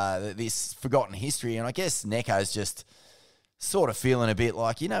this forgotten history. And I guess Neko's just sort of feeling a bit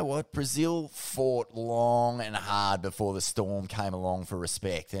like, you know what, Brazil fought long and hard before the storm came along for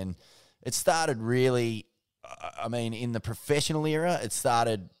respect. And it started really... in the professional era, it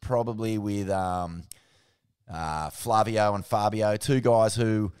started probably with Flavio and Fabio, two guys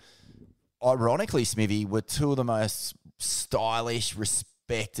who, ironically, Smithy, were two of the most stylish,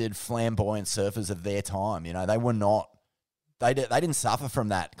 respected, flamboyant surfers of their time. They were not... They didn't suffer from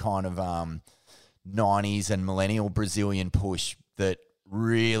that kind of 90s and millennial Brazilian push that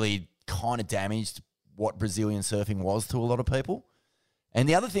really kind of damaged what Brazilian surfing was to a lot of people. And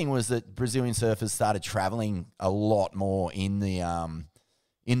the other thing was that Brazilian surfers started traveling a lot more in the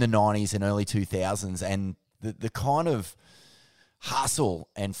 90s and early 2000s, and the kind of hustle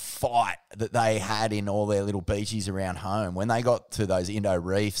and fight that they had in all their little beaches around home, when they got to those Indo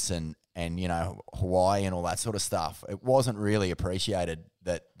reefs and Hawaii and all that sort of stuff, it wasn't really appreciated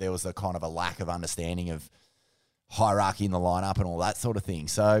that there was a kind of a lack of understanding of hierarchy in the lineup and all that sort of thing.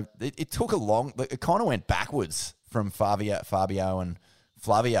 So it took it kind of went backwards from Fabio and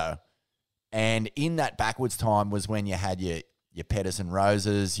Flavio. And in that backwards time was when you had your Pedersen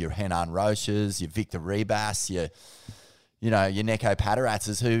Roses, your Henan Roches, your Victor Rebas, your Neko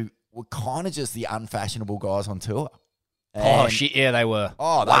Pataratzes, who were kind of just the unfashionable guys on tour. And, shit, yeah, they were. They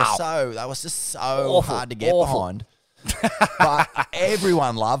were just so awful, hard to get behind. But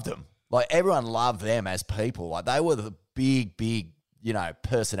everyone loved them. Like, everyone loved them as people. Like, they were the big,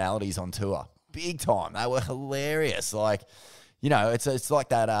 personalities on tour. Big time. They were hilarious. Like, it's like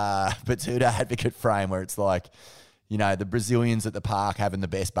that Batuta advocate frame where it's like, the Brazilians at the park having the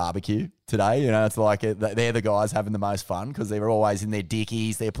best barbecue today. It's like they're the guys having the most fun because they're always in their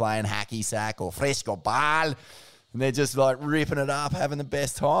dickies. They're playing hacky sack or fresco ball. And they're just like ripping it up, having the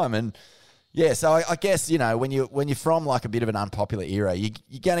best time. And yeah, so I guess, when you're from like a bit of an unpopular era, you're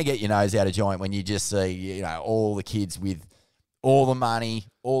going to get your nose out of joint when you just see, all the kids with all the money,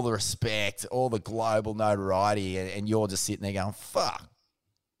 all the respect, all the global notoriety, and you're just sitting there going, fuck,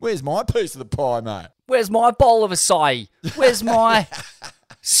 where's my piece of the pie, mate? Where's my bowl of acai? Where's my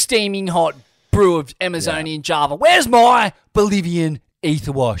steaming hot brew of Amazonian Java? Where's my Bolivian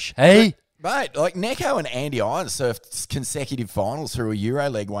ether wash, hey? Mate, like Neko and Andy Irons surfed consecutive finals through a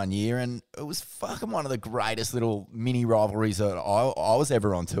EuroLeg one year, and it was fucking one of the greatest little mini rivalries that I was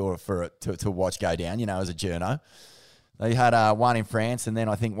ever on tour to watch go down, as a journo. They had one in France and then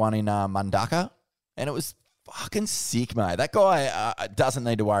I think one in Mundaka, and it was fucking sick, mate. That guy doesn't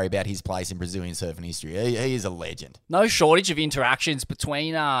need to worry about his place in Brazilian surfing history. He is a legend. No shortage of interactions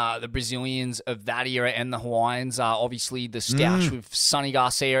between the Brazilians of that era and the Hawaiians. Obviously, the stoush with Sonny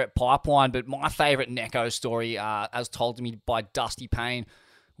Garcia at Pipeline, but my favourite Neko story, as told to me by Dusty Payne,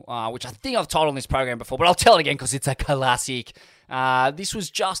 which I think I've told on this program before, but I'll tell it again because it's a classic. This was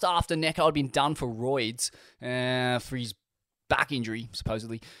just after Neko had been done for roids for his back injury,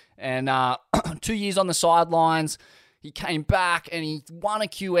 supposedly. And 2 years on the sidelines, he came back and he won a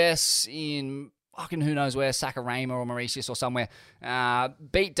QS in fucking who knows where, Saquarema or Mauritius or somewhere.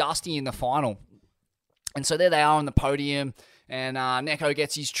 Beat Dusty in the final. And so there they are on the podium, and Neko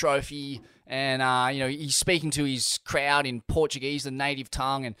gets his trophy, and he's speaking to his crowd in Portuguese, the native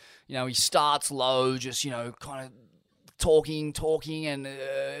tongue, and he starts low, just kind of talking, and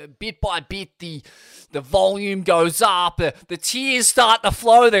bit by bit the volume goes up, the tears start to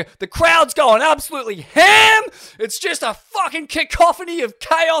flow, the crowd's going absolutely ham. It's just a fucking cacophony of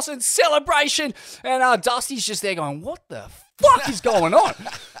chaos and celebration, and Dusty's just there going, what the fuck is going on?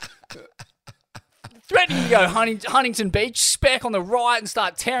 Threatening to go Huntington Beach, spec on the right and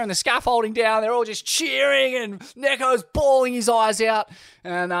start tearing the scaffolding down. They're all just cheering and Necko's bawling his eyes out.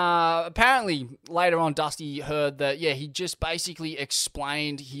 And apparently later on Dusty heard that, he just basically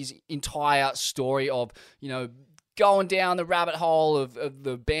explained his entire story of, going down the rabbit hole of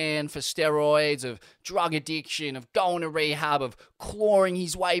the ban for steroids, of drug addiction, of going to rehab, of clawing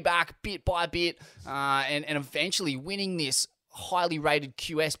his way back bit by bit, and eventually winning this highly rated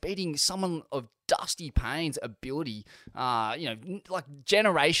QS, beating someone of Dusty Payne's ability, like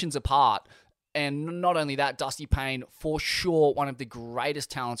generations apart. And not only that, Dusty Payne, for sure, one of the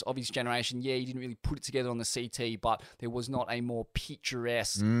greatest talents of his generation. Yeah, he didn't really put it together on the CT, but there was not a more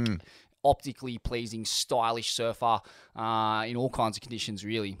picturesque, optically pleasing, stylish surfer in all kinds of conditions,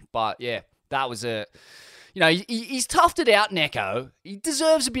 really. But yeah, that was a... he's toughed it out, Necko. He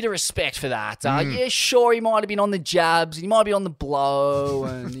deserves a bit of respect for that. Yeah, sure, he might have been on the jabs, he might be on the blow,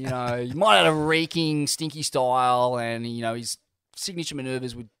 and, he might have had a reeking, stinky style, and, his signature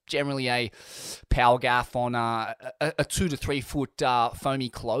maneuvers were generally a power gaff on a 2 to 3 foot foamy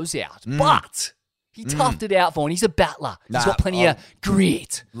closeout. But he toughed it out, Vaughn. He's a battler. He's got plenty of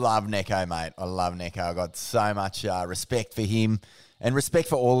grit. Love Necko, mate. I love Necko. I got so much respect for him and respect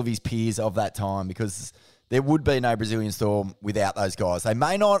for all of his peers of that time, because there would be no Brazilian Storm without those guys. They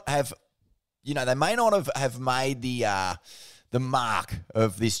may not have, have made the mark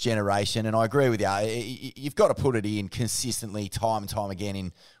of this generation, and I agree with you. You've got to put it in consistently, time and time again,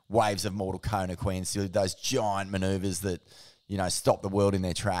 in waves of mortal consequence, those giant manoeuvres that, stop the world in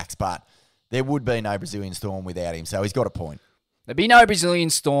their tracks. But there would be no Brazilian Storm without him, so he's got a point. There'd be no Brazilian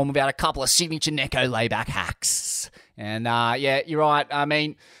Storm without a couple of signature Necko layback hacks. And, you're right. I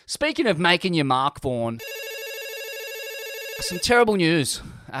mean, speaking of making your mark, Vaughn, some terrible news,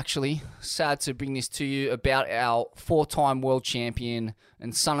 actually. Sad to bring this to you about our 4-time world champion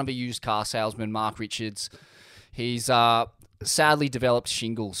and son of a used car salesman, Mark Richards. He's sadly developed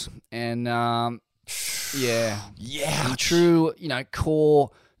shingles. And, in true,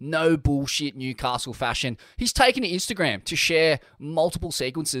 core, no bullshit Newcastle fashion, he's taken to Instagram to share multiple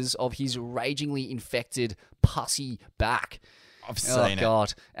sequences of his ragingly infected pussy back. I've seen it. Oh,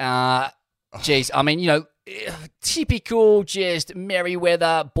 God. Jeez, I mean, typical just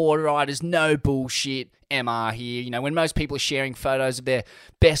Merryweather border riders, no bullshit MR here. When most people are sharing photos of their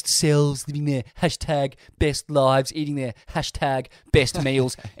best selves, living their hashtag best lives, eating their hashtag best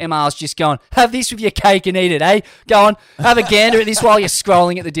meals, MR's just going, have this with your cake and eat it, eh? Go on, have a gander at this while you're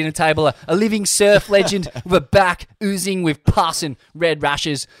scrolling at the dinner table. A living surf legend with a back oozing with pus and red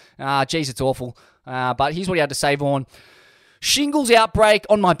rashes. Geez, it's awful. But here's what he had to say, Vaughn. Shingles outbreak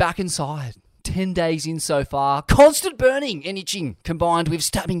on my back and side. 10 days in so far. Constant burning and itching combined with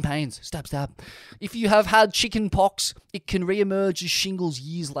stabbing pains. Stab, stab. If you have had chicken pox, it can re-emerge as shingles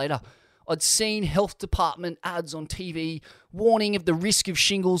years later. I'd seen health department ads on TV warning of the risk of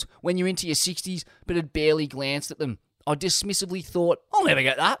shingles when you're into your 60s, but had barely glanced at them. I dismissively thought, I'll never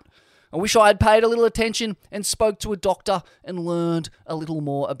get that. I wish I had paid a little attention and spoke to a doctor and learned a little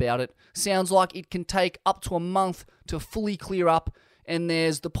more about it. Sounds like it can take up to a month to fully clear up, and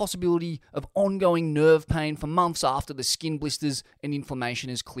there's the possibility of ongoing nerve pain for months after the skin blisters and inflammation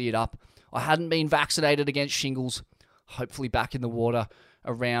has cleared up. I hadn't been vaccinated against shingles. Hopefully back in the water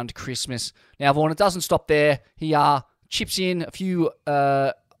around Christmas. Now, Vaughn, it doesn't stop there. He chips in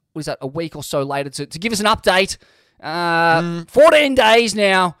a week or so later to give us an update. 14 days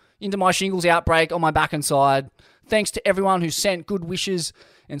now into my shingles outbreak on my back and side. Thanks to everyone who sent good wishes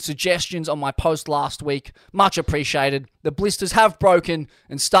and suggestions on my post last week. Much appreciated. The blisters have broken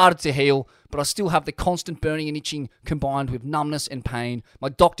and started to heal, but I still have the constant burning and itching combined with numbness and pain. My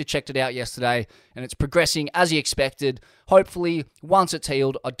doctor checked it out yesterday, and it's progressing as he expected. Hopefully, once it's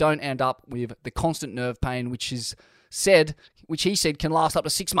healed, I don't end up with the constant nerve pain, which he said can last up to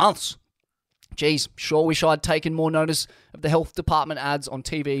 6 months. Geez, sure wish I'd taken more notice of the health department ads on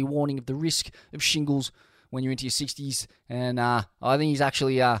TV warning of the risk of shingles when you're into your 60s. And I think he's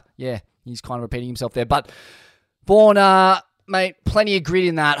actually, he's kind of repeating himself there. But Vaughn, mate, plenty of grit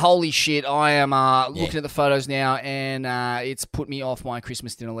in that. Holy shit, I am looking at the photos now, and it's put me off my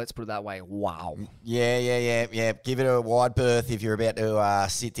Christmas dinner, let's put it that way. Wow. Yeah. Give it a wide berth if you're about to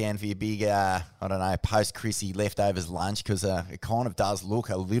sit down for your big, post-Chrissy leftovers lunch, because it kind of does look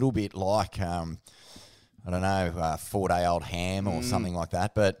a little bit like, 4-day-old ham or something like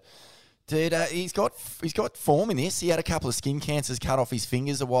that. But Dude, he's got form in this. He had a couple of skin cancers cut off his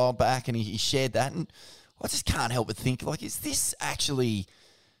fingers a while back, and he shared that. And I just can't help but think, like, is this actually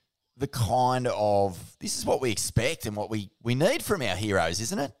the kind of... This is what we expect and what we need from our heroes,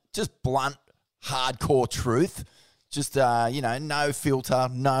 isn't it? Just blunt, hardcore truth. Just, no filter,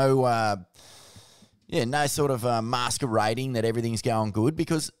 no sort of masquerading that everything's going good,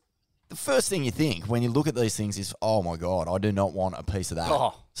 because... The first thing you think when you look at these things is, oh, my God, I do not want a piece of that.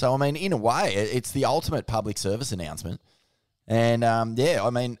 Oh. So, I mean, in a way, it's the ultimate public service announcement. And, I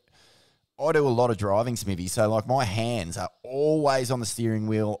mean, I do a lot of driving, Smithy. So, like, my hands are always on the steering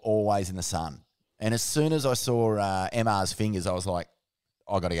wheel, always in the sun. And as soon as I saw MR's fingers, I was like,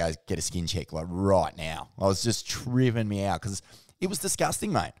 I got to go get a skin check, like, right now. I was just tripping me out because it was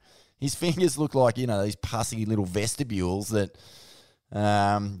disgusting, mate. His fingers looked like, these pussy little vestibules that...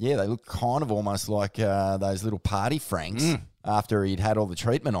 they look kind of almost like those little party franks after he'd had all the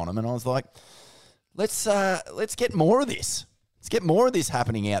treatment on him. And I was like, let's get more of this. Let's get more of this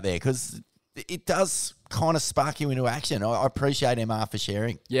happening out there, because it does kind of spark you into action. I appreciate MR for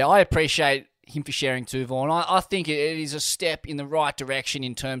sharing. Yeah, I appreciate him for sharing too, Vaughn. I think it is a step in the right direction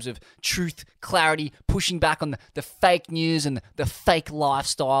in terms of truth, clarity, pushing back on the fake news and the fake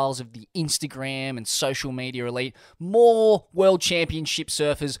lifestyles of the Instagram and social media elite. More world championship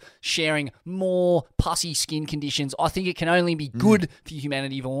surfers sharing more pussy skin conditions. I think it can only be good for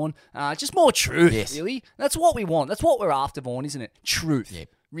humanity, Vaughn. Just more truth, really. That's what we want. That's what we're after, Vaughn, isn't it? Truth,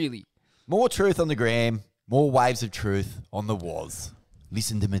 really. More truth on the gram, more waves of truth on the was.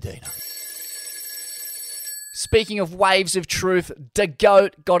 Listen to Medina. Speaking of waves of truth, the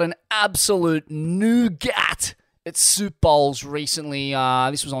GOAT got an absolute nougat at Soup Bowls recently.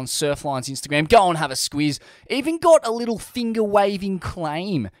 This was on Surfline's Instagram. Go and have a squiz. Even got a little finger-waving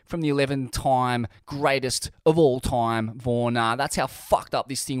claim from the 11-time greatest of all time, Vaughn. That's how fucked up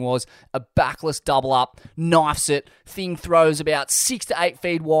this thing was. A backless double-up, knifes it. Thing throws about 6 to 8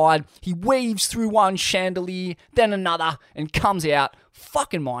 feet wide. He weaves through one chandelier, then another, and comes out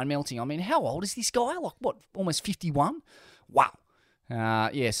fucking mind-melting. I mean, how old is this guy? Like, what, almost 51? Wow.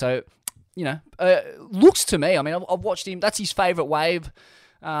 So... looks to me, I mean, I've watched him, that's his favourite wave,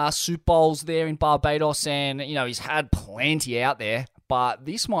 Soup Bowls there in Barbados, and, he's had plenty out there, but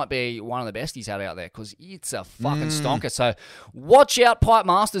this might be one of the best he's had out there, because it's a fucking stonker. So watch out, Pipe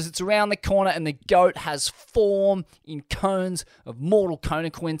Masters, it's around the corner, and the GOAT has form in cones of mortal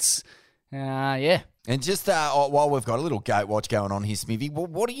conequence. And just while we've got a little GOAT watch going on here, Smithy,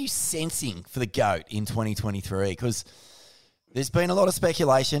 what are you sensing for the GOAT in 2023? Because... there's been a lot of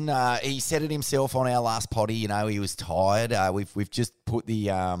speculation. He said it himself on our last potty. He was tired. We've just put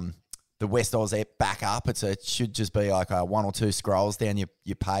the West Oz app back up. It should just be like one or two scrolls down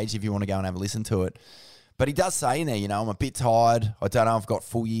your page if you want to go and have a listen to it. But he does say in there, I'm a bit tired. I don't know if I've got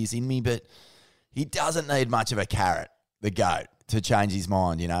full years in me, but he doesn't need much of a carrot, the GOAT, to change his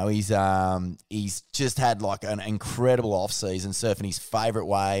mind. He's just had like an incredible off-season surfing his favourite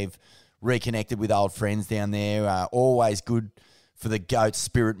wave, reconnected with old friends down there. Always good for the GOAT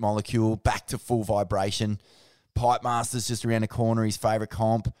spirit molecule, back to full vibration. Pipe Masters just around the corner, his favourite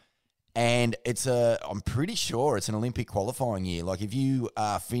comp. And I'm pretty sure it's an Olympic qualifying year. Like, if you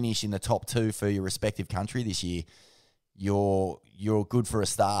finish in the top 2 for your respective country this year, you're good for a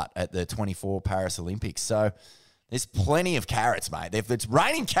start at the 24 Paris Olympics. So there's plenty of carrots, mate. It's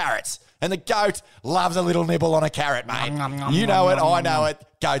raining carrots. And the GOAT loves a little nibble on a carrot, mate. You know it, I know it.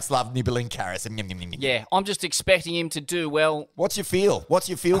 Goats love nibbling carrots. Yeah, I'm just expecting him to do well. What's your feel? What's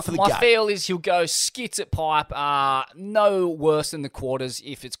your feel for the GOAT? My feel is he'll go skits at pipe, no worse than the quarters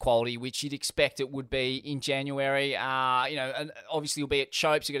if it's quality, which you'd expect it would be in January. And obviously he'll be at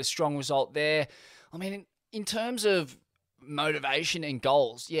Chopes. He'll get a strong result there. I mean, in terms of motivation and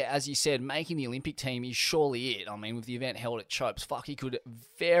goals, yeah, as you said, making the Olympic team is surely it. I mean, with the event held at Chopes, he could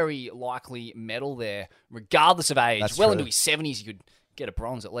very likely medal there, regardless of age. That's well true. Into his 70s, he could get a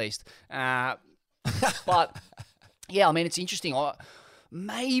bronze at least. But, yeah, I mean, it's interesting.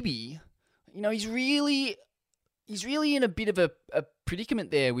 Maybe, he's really in a bit of a predicament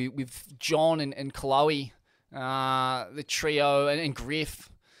there with John and Chloe, the trio, and Griff.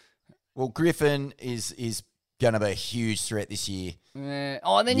 Well, Griffin is going to be a huge threat this year.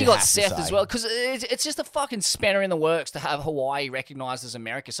 And then you got Seth as well, because it's just a fucking spanner in the works to have Hawaii recognised as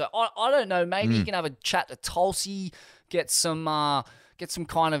America. So I don't know, maybe you can have a chat to Tulsi, get some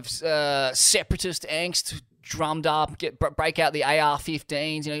kind of separatist angst drummed up, break out the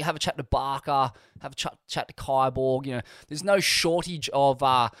AR-15s, you have a chat to Barker, have a chat to Kyborg, there's no shortage of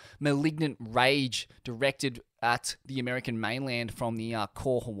malignant rage directed at the American mainland from the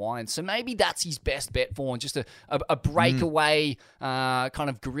core Hawaiians. So maybe that's his best bet for just a breakaway kind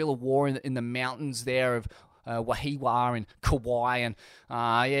of guerrilla war in the mountains there of Wahiwa and Kauai, and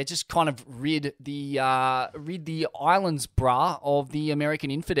just kind of rid the islands, of the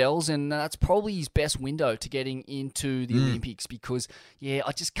American infidels, and that's probably his best window to getting into the Olympics, because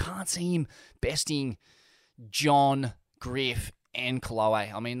I just can't see him besting John, Griff, and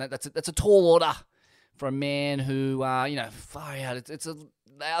Kolohe. I mean, that's a tall order for a man who, far out.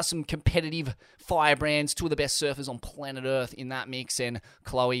 They are some competitive firebrands, two of the best surfers on planet Earth in that mix, and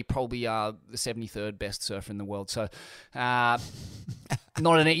Kolohe probably the 73rd best surfer in the world. So, not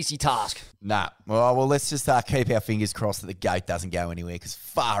an easy task. Nah. Well, let's just keep our fingers crossed that the GOAT doesn't go anywhere, because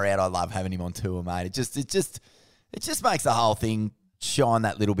far out, I love having him on tour, mate. It just makes the whole thing shine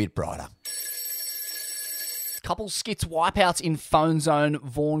that little bit brighter. Couple skits wipeouts in Phone Zone,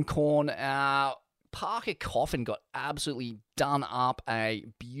 Vaughan Corn. Parker Coffin got absolutely done up, a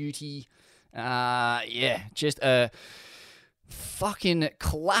beauty. Just a fucking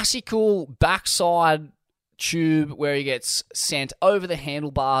classical backside tube where he gets sent over the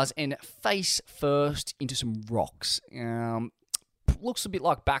handlebars and face first into some rocks. Looks a bit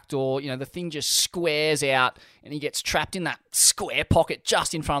like backdoor. The thing just squares out and he gets trapped in that square pocket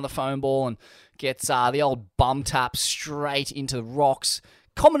just in front of the foam ball and gets the old bum tap straight into the rocks.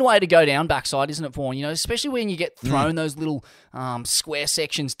 Common way to go down backside, isn't it, Vaughan? Especially when you get thrown those little square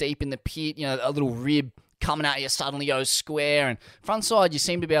sections deep in the pit, a little rib coming at you suddenly goes square, and frontside you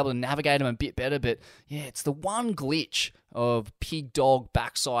seem to be able to navigate them a bit better, but it's the one glitch of pig dog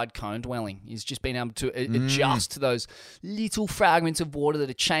backside cone dwelling is just being able to adjust to those little fragments of water that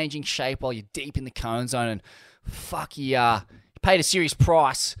are changing shape while you're deep in the cone zone, and fuck, he paid a serious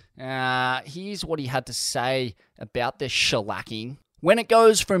price. Here's what he had to say about the shellacking. When it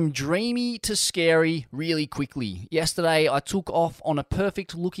goes from dreamy to scary really quickly. Yesterday, I took off on a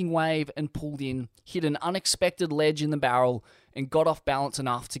perfect looking wave and pulled in, hit an unexpected ledge in the barrel, and got off balance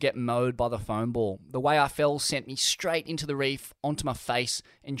enough to get mowed by the foam ball. The way I fell sent me straight into the reef, onto my face,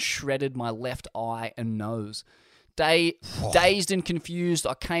 and shredded my left eye and nose. Dazed and confused,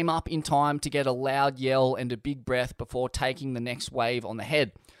 I came up in time to get a loud yell and a big breath before taking the next wave on the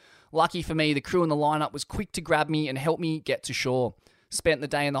head. Lucky for me, the crew in the lineup was quick to grab me and help me get to shore. Spent the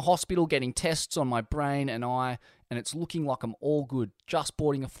day in the hospital getting tests on my brain and eye, and it's looking like I'm all good. Just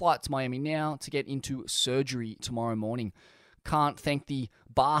boarding a flight to Miami now to get into surgery tomorrow morning. Can't thank the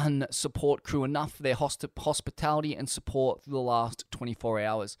Bahan support crew enough for their hospitality and support for the last 24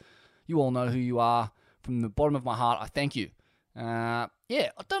 hours. You all know who you are. From the bottom of my heart, I thank you. I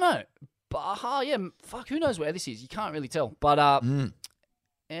don't know. Baha, fuck, who knows where this is? You can't really tell. But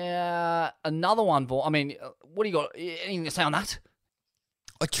another one, I mean, what do you got? Anything to say on that?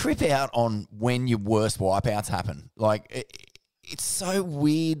 I trip out on when your worst wipeouts happen. Like, it's so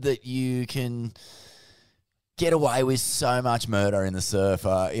weird that you can get away with so much murder in the surf.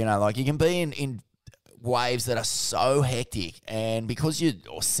 Like you can be in waves that are so hectic, and because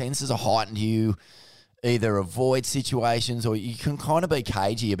your senses are heightened, you either avoid situations or you can kind of be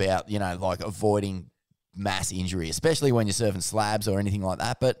cagey about, like avoiding mass injury, especially when you're surfing slabs or anything like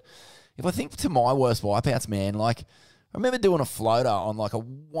that. But if I think to my worst wipeouts, man, like, I remember doing a floater on like a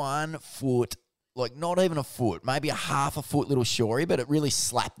 1 foot, like not even a foot, maybe a half a foot little shorey, but it really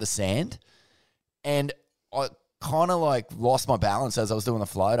slapped the sand. And I kind of like lost my balance as I was doing the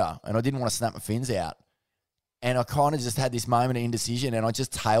floater, and I didn't want to snap my fins out. And I kind of just had this moment of indecision, and I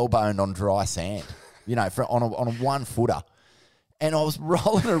just tailboned on dry sand, on a 1 footer. And I was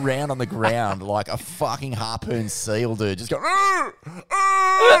rolling around on the ground like a fucking harpoon seal, dude, just going,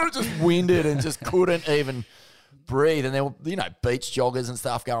 just winded and just couldn't even breathe. And there were, beach joggers and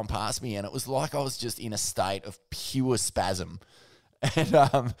stuff going past me, and it was like I was just in a state of pure spasm. And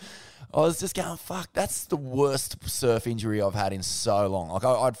I was just going, fuck, that's the worst surf injury I've had in so long. Like,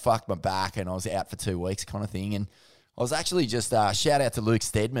 I'd fucked my back and I was out for 2 weeks kind of thing. And I was actually just, shout out to Luke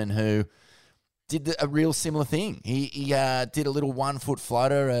Stedman, who did a real similar thing. He did a little 1 foot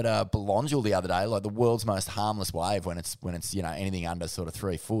floater at Belongil the other day, like the world's most harmless wave when it's anything under sort of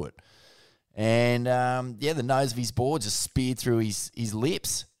 3 foot. And, the nose of his board just speared through his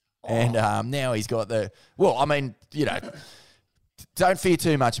lips. Oh. And now he's got don't fear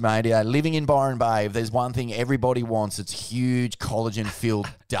too much, mate. Living in Byron Bay, if there's one thing everybody wants, it's huge collagen-filled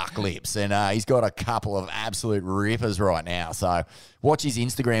duck lips. And he's got a couple of absolute rippers right now. So watch his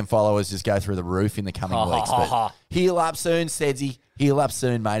Instagram followers just go through the roof in the coming weeks. But heal up soon, Stedsy. Heal up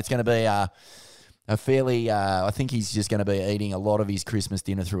soon, mate. It's going to be a fairly, I think he's just going to be eating a lot of his Christmas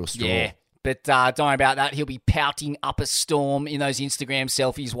dinner through a straw. Yeah. But don't worry about that. He'll be pouting up a storm in those Instagram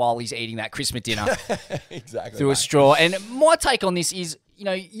selfies while he's eating that Christmas dinner. Exactly. Through a straw. And my take on this is,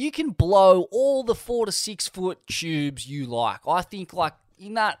 you can blow all the 4 to 6 foot tubes you like. I think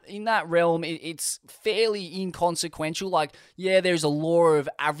in that realm, it's fairly inconsequential. Like, yeah, there's a law of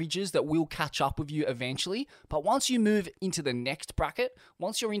averages that will catch up with you eventually. But once you move into the next bracket,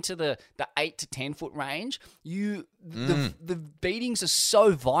 once you're into the 8 to 10 foot range, the beatings are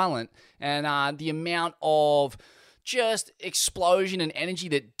so violent, and the amount of just explosion and energy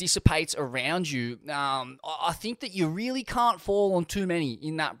that dissipates around you. I think that you really can't fall on too many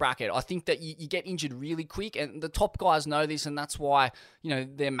in that bracket. I think that you get injured really quick, and the top guys know this, and that's why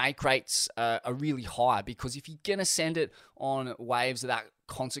their make rates are really high, because if you're going to send it on waves of that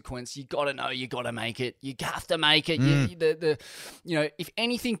consequence, you got to know you got to make it. You have to make it. If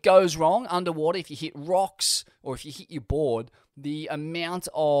anything goes wrong underwater, if you hit rocks or if you hit your board, the amount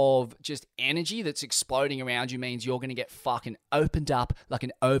of just energy that's exploding around you means you're going to get fucking opened up like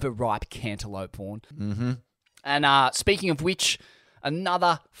an overripe cantaloupe, Vaughn. Mm-hmm. And speaking of which,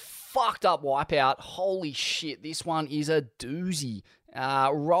 another fucked up wipeout. Holy shit, this one is a doozy.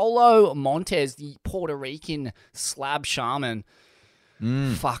 Rolo Montez, the Puerto Rican slab shaman.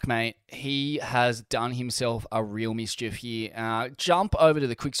 Fuck, mate. He has done himself a real mischief here. Jump over to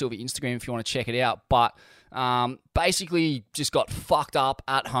the Quicksilver Instagram if you want to check it out. But basically just got fucked up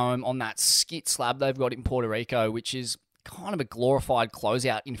at home on that skit slab they've got in Puerto Rico, which is kind of a glorified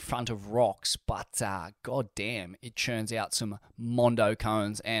closeout in front of rocks. But god damn, it churns out some Mondo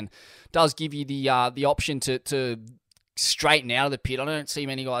cones and does give you the option to straighten out of the pit. I don't see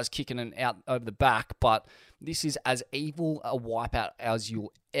many guys kicking it out over the back, but this is as evil a wipeout as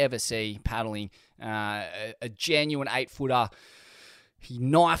you'll ever see paddling. A genuine 8-footer. He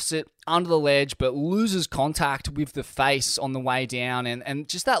knifes it under the ledge, but loses contact with the face on the way down. And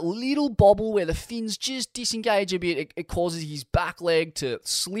just that little bobble where the fins just disengage a bit, it causes his back leg to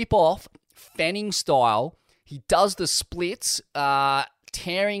slip off, Fanning style. He does the splits,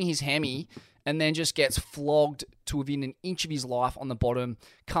 tearing his hemi, and then just gets flogged to within an inch of his life on the bottom.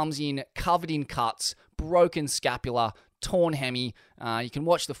 Comes in covered in cuts, broken scapula, torn hemi. You can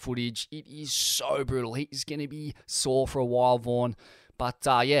watch the footage. It is so brutal. He's going to be sore for a while, Vaughn. But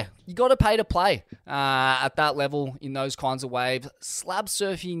yeah, you got to pay to play at that level in those kinds of waves. Slab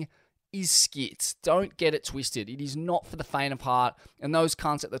surfing is skits. Don't get it twisted. It is not for the faint of heart, and those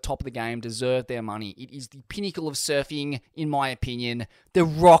cunts at the top of the game deserve their money. It is the pinnacle of surfing, in my opinion. The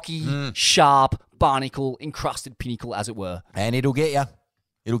rocky, sharp, barnacle-encrusted pinnacle, as it were. And it'll get you.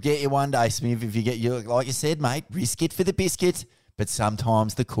 It'll get you one day, Smith, if you get you, like you said, mate, risk it for the biscuit, but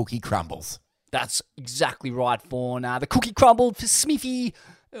sometimes the cookie crumbles. That's exactly right, Vaughn. The cookie crumbled for Smithy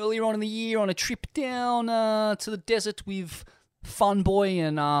earlier on in the year on a trip down to the desert with Fun Boy,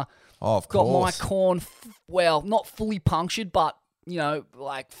 and of got course. my corn, not fully punctured, but,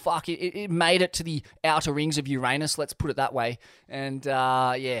 fuck it. It made it to the outer rings of Uranus, let's put it that way. And,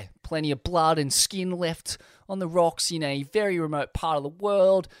 yeah, plenty of blood and skin left on the rocks in a very remote part of the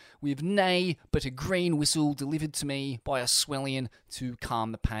world, with nay but a green whistle delivered to me by a Swellian to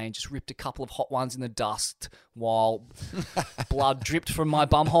calm the pain. Just ripped a couple of hot ones in the dust while blood dripped from my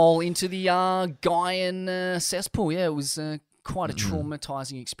bumhole into the Gaian cesspool. Yeah, it was quite a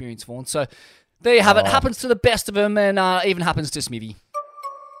traumatizing experience, Vaughn. So there you have it. Happens to the best of them, and even happens to Smithy.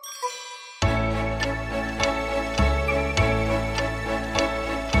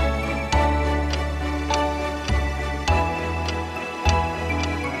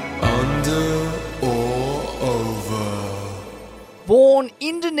 Vaughn,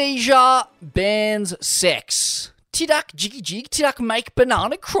 Indonesia bans sex. Tidak jiggy jig, tidak make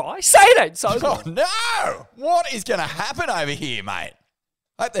banana cry. Say it ain't so. Oh, no! What is going to happen over here, mate?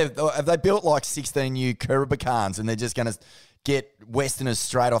 Have they built like 16 new Curubicans and they're just going to get Westerners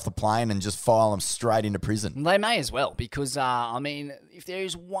straight off the plane and just file them straight into prison? They may as well, because, if there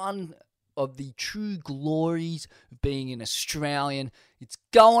is one of the true glories of being an Australian, it's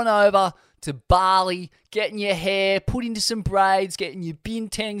going over to Bali, getting your hair put into some braids, getting your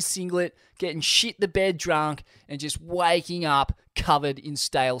Bintang singlet, getting shit the bed drunk, and just waking up covered in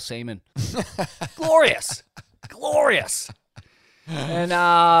stale semen. Glorious. Glorious. And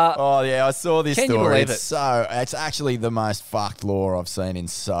oh yeah, I saw this can story. You believe it? It's actually the most fucked law I've seen in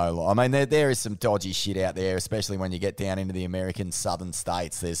so long. I mean, there is some dodgy shit out there, especially when you get down into the American southern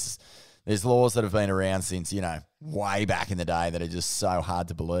states. There's laws that have been around since, way back in the day that are just so hard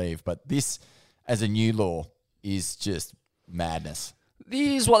to believe. But this, as a new law, is just madness.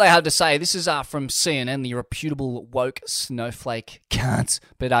 Here's what they had to say. This is from CNN, the reputable woke snowflake cunts.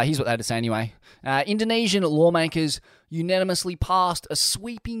 But here's what they had to say anyway. Indonesian lawmakers unanimously passed a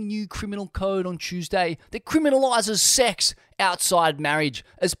sweeping new criminal code on Tuesday that criminalises sex outside marriage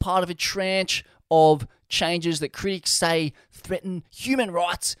as part of a tranche of changes that critics say threaten human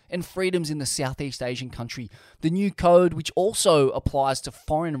rights and freedoms in the Southeast Asian country. The new code, which also applies to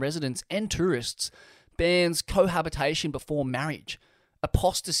foreign residents and tourists, bans cohabitation before marriage,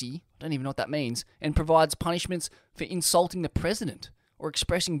 apostasy, I don't even know what that means, and provides punishments for insulting the president or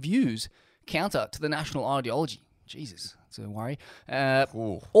expressing views counter to the national ideology. Jesus, that's a worry.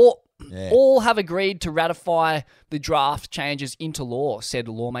 All have agreed to ratify the draft changes into law, said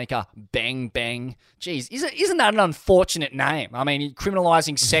lawmaker Bang Bang. Jeez, isn't that an unfortunate name? I mean,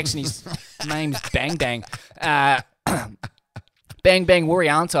 criminalising sex and his name's Bang Bang. Bang Bang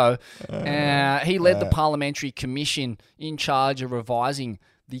Wurianto. He led the parliamentary commission in charge of revising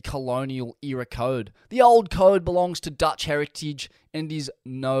the colonial era code. The old code belongs to Dutch heritage and is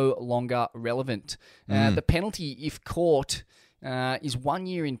no longer relevant. The penalty, if caught, is 1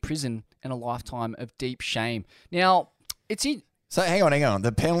 year in prison and a lifetime of deep shame. Now, it's in... So hang on.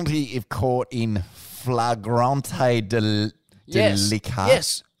 The penalty if caught in flagrante delicato.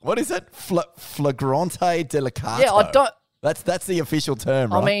 Yes. What is it? Flagrante delicato. Yeah, I don't... That's the official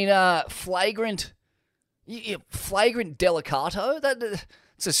term, right? I mean, flagrant delicato?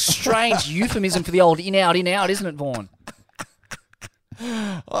 It's a strange euphemism for the old in-out, isn't it, Vaughn?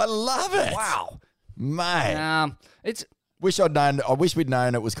 I love it. Wow. Mate. It's... I wish we'd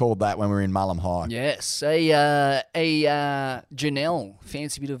known it was called that when we were in Mullum High. Yes, a Janelle,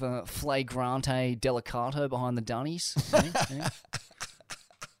 fancy bit of a flagrante delicato behind the dunnies.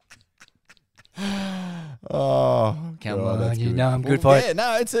 Oh, come God, on, you good. know I'm good for it. Yeah,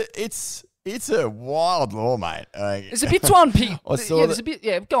 no, it's a wild law, mate. There's a bit to unpick. There's a bit.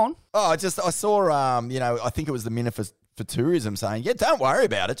 Yeah, go on. Oh, I saw I think it was the Minister for Tourism saying, yeah, don't worry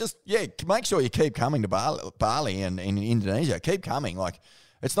about it. Just make sure you keep coming to Bali and in Indonesia. Keep coming, like.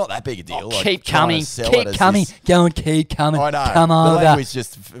 It's not that big a deal. Keep coming. Go and keep coming. I know. Come over. The language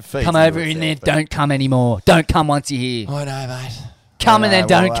just feeds come over in there. Don't come anymore. Don't come once you're here. I know, mate. Come and then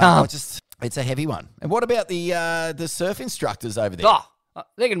don't come. It's a heavy one. And what about the surf instructors over there? Oh,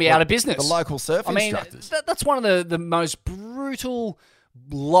 they're going to be out of business. The local surf instructors. That's one of the most brutal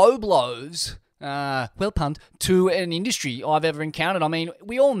low blows, well punned, to an industry I've ever encountered. I mean,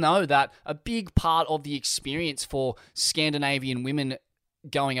 we all know that a big part of the experience for Scandinavian women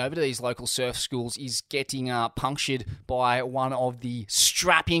going over to these local surf schools is getting punctured by one of the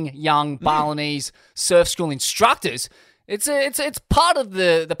strapping young Balinese surf school instructors. It's part of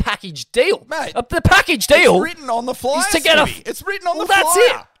the package deal, mate. The package deal. It's written on the flyer. It's written on the flyer. That's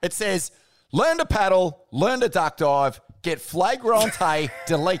it. It says, learn to paddle, learn to duck dive, get flagrante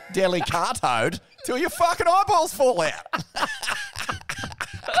delicatoed till your fucking eyeballs fall out.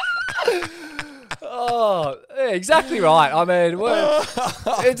 Oh, yeah, exactly right. I mean,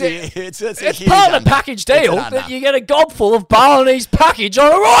 it's part of the package deal that you get a gobful of Balinese package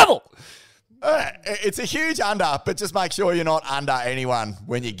on arrival. It's a huge under, but just make sure you're not under anyone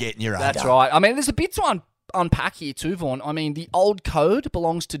when you're getting your under. That's right. I mean, there's a bit to unpack here too, Vaughn. I mean, the old code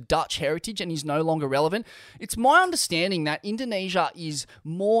belongs to Dutch heritage and is no longer relevant. It's my understanding that Indonesia is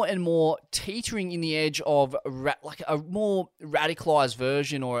more and more teetering in the edge of like a more radicalized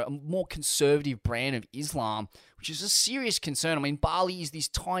version or a more conservative brand of Islam, which is a serious concern. I mean, Bali is this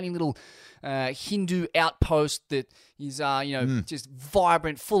tiny little Hindu outpost that is, just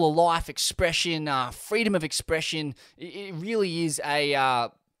vibrant, full of life, expression, freedom of expression. It really is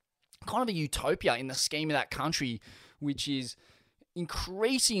a kind of a utopia in the scheme of that country, which is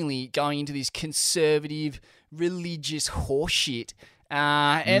increasingly going into this conservative, religious horseshit.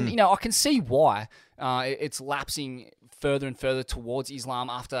 And I can see why it's lapsing further and further towards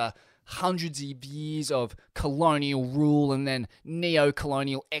Islam after hundreds of years of colonial rule and then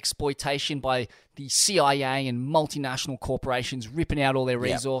neo-colonial exploitation by the CIA and multinational corporations ripping out all their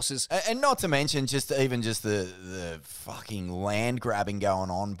resources. And not to mention just the fucking land grabbing going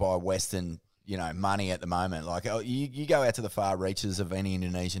on by Western, money at the moment. Like you go out to the far reaches of any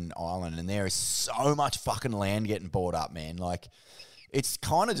Indonesian island and there is so much fucking land getting bought up, man. Like it's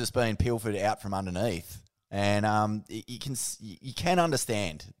kind of just being pilfered out from underneath. And you can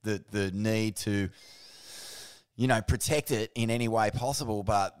understand the need to, protect it in any way possible,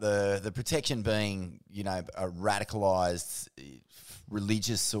 but the protection being, a radicalized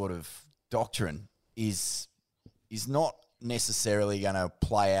religious sort of doctrine is not necessarily going to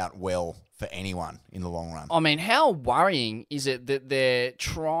play out well for anyone in the long run. I mean, how worrying is it that they're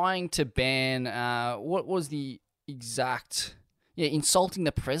trying to ban what was the exact insulting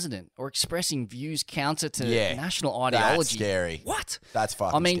the president or expressing views counter to national That's ideology. scary. What? That's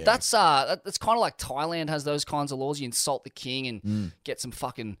fucking I mean, scary. that's kind of like Thailand has those kinds of laws. You insult the king and get some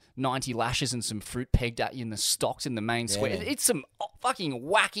fucking 90 lashes and some fruit pegged at you in the stocks in the main square. man. It's some fucking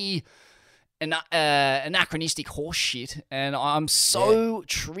wacky, anachronistic horse shit. And I'm so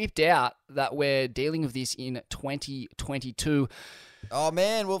tripped out that we're dealing with this in 2022. Oh,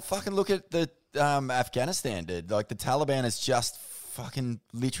 man, well, fucking look at the Afghanistan, dude. Like, the Taliban has just fucking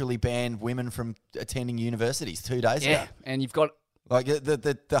literally banned women from attending universities 2 days ago. Yeah, and you've got... Like,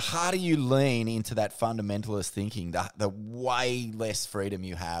 the harder you lean into that fundamentalist thinking, the way less freedom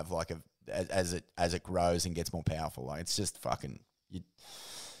you have, like, as it grows and gets more powerful. Like, it's just fucking...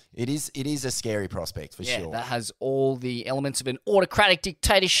 It is a scary prospect, for sure. Yeah, that has all the elements of an autocratic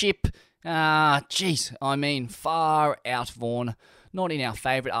dictatorship. Jeez, I mean, far out, Vaughn. Not in our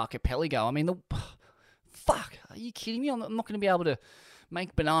favourite archipelago. I mean, fuck, are you kidding me? I'm not going to be able to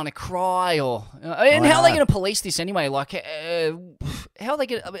make Banana cry or... and how are they going to police this anyway? Like, how are they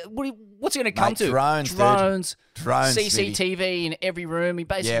going to... What's it going to come to? Drones, CCTV in every room. You're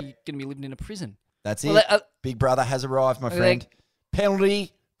basically going to be living in a prison. That's it. Big Brother has arrived, my friend.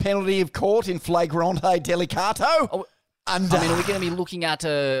 Penalty of court in flagrante delicato. Under. I mean, are we going to be looking at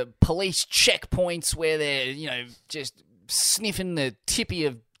police checkpoints where they're, just sniffing the tippy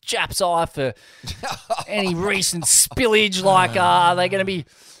of Jap's eye for any recent spillage? Like, are they going to be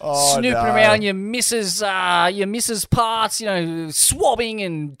snooping around your missus' parts, swabbing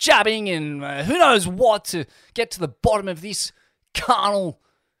and jabbing and who knows what to get to the bottom of this carnal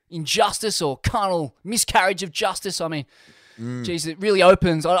injustice or carnal miscarriage of justice? I mean, geez, it really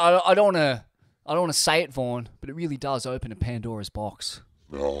opens. I don't want to say it, Vaughn, but it really does open a Pandora's box.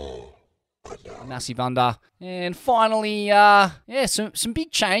 Massive under. And finally, some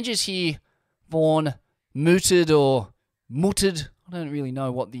big changes here, Vaughn. Mooted or mutted. I don't really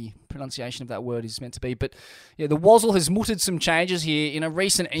know what the pronunciation of that word is meant to be, but the WASL has mooted some changes here. In a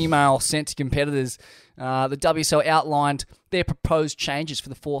recent email sent to competitors, the WSL outlined their proposed changes for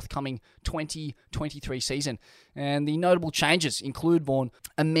the forthcoming 2023 season. And the notable changes include, Vaughn,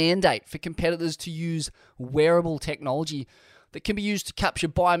 a mandate for competitors to use wearable technology that can be used to capture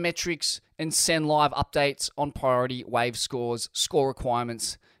biometrics and send live updates on priority wave scores, score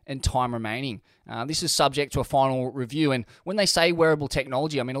requirements, and time remaining. This is subject to a final review. And when they say wearable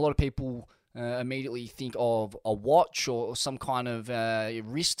technology, I mean, a lot of people immediately think of a watch or some kind of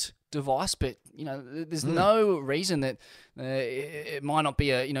wrist device, but there's no reason that it might not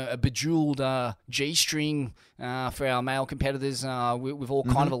be a bejeweled G-string for our male competitors with all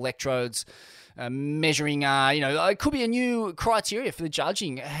kind of electrodes. Measuring, it could be a new criteria for the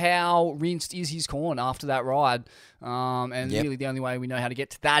judging. How rinsed is his corn after that ride? Really the only way we know how to get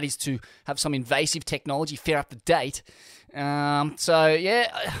to that is to have some invasive technology fair up to date.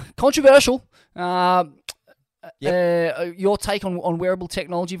 Controversial. Your take on wearable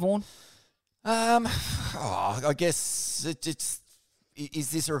technology, Vaughn? I guess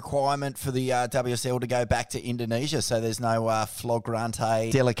is this a requirement for the WSL to go back to Indonesia so there's no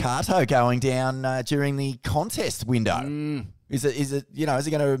flagrante delicato going down during the contest window? Is it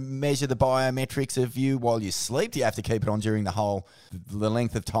going to measure the biometrics of you while you sleep? Do you have to keep it on during the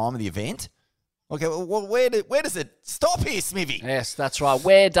length of time of the event? Okay, well, where does it stop here, Smithy? Yes, that's right.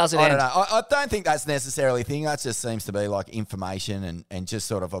 Where does it end? I don't know. I don't think that's necessarily a thing. That just seems to be like information and just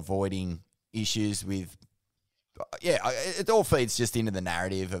sort of avoiding issues with... it all feeds just into the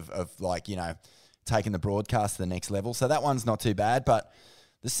narrative of taking the broadcast to the next level. So that one's not too bad. But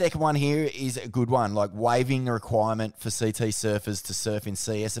the second one here is a good one, like waiving the requirement for CT surfers to surf in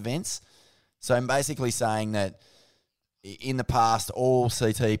CS events. So I'm basically saying that in the past, all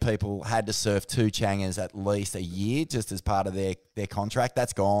CT people had to surf 2 changers at least a year just as part of their contract.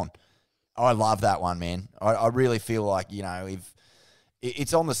 That's gone. I love that one, man. I really feel like, if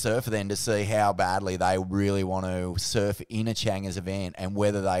it's on the surfer then to see how badly they really want to surf in a Changers event and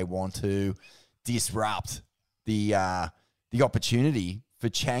whether they want to disrupt the opportunity for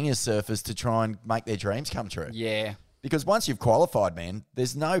Changers surfers to try and make their dreams come true. Yeah. Because once you've qualified, man,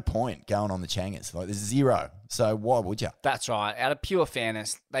 there's no point going on the Changers. Like, there's zero. So why would you? That's right. Out of pure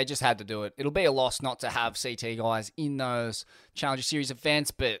fairness, they just had to do it. It'll be a loss not to have CT guys in those Challenger Series events,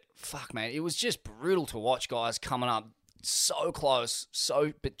 but fuck, man, it was just brutal to watch guys coming up so close,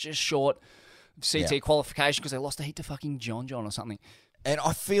 but just short of CT qualification because they lost a heat to fucking John or something. And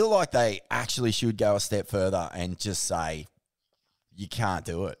I feel like they actually should go a step further and just say, you can't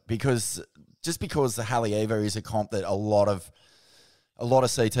do it. Because the Haleiwa is a comp that a lot of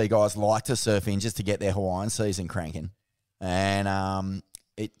CT guys like to surf in just to get their Hawaiian season cranking. And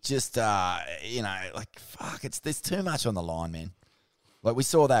it just, fuck, there's too much on the line, man. Like we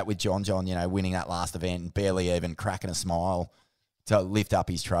saw that with John, winning that last event and barely even cracking a smile to lift up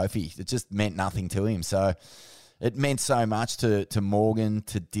his trophy. It just meant nothing to him. So it meant so much to Morgan,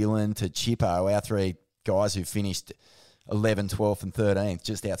 to Dylan, to Chippo, our three guys who finished 11th, 12th and 13th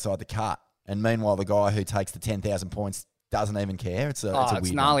just outside the cut. And meanwhile, the guy who takes the 10,000 points doesn't even care. It's a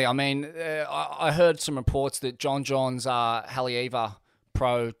weird gnarly. one. I mean, I heard some reports that John's Haleiwa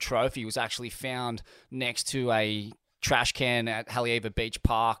Pro Trophy was actually found next to a trash can at Haleiwa Beach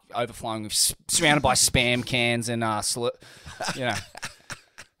Park, overflowing with surrounded by spam cans and so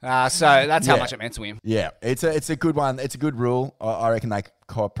that's how much it meant to him. Yeah, it's a good one. It's a good rule. I reckon they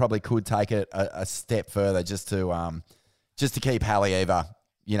probably could take it a step further just to keep Haleiwa,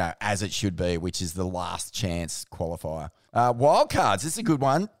 as it should be, which is the last chance qualifier. Wildcards, this is a good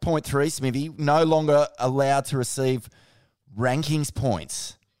one. Point 3, Smithy, no longer allowed to receive rankings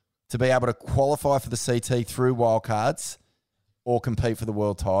points to be able to qualify for the CT through wildcards or compete for the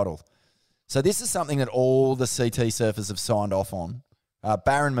world title. So this is something that all the CT surfers have signed off on.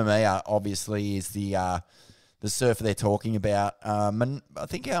 Baron Mamiya obviously is the surfer they're talking about. I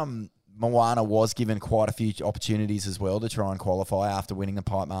think Moana was given quite a few opportunities as well to try and qualify after winning the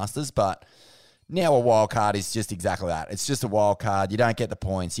Pipe Masters, but now a wild card is just exactly that. It's just a wild card. You don't get the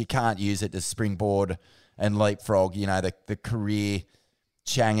points. You can't use it to springboard and leapfrog, the career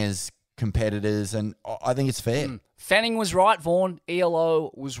Changers competitors, and I think it's fair. Fanning was right, Vaughan.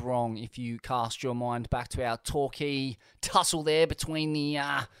 ELO was wrong. If you cast your mind back to our Torquay tussle there between the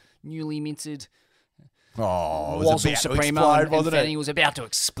newly minted Wazzle Supremo and Fanning was about to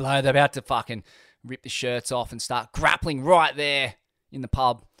explode. They're about to fucking rip the shirts off and start grappling right there in the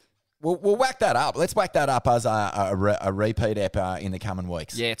pub. We'll whack that up. Let's whack that up as a repeat ep in the coming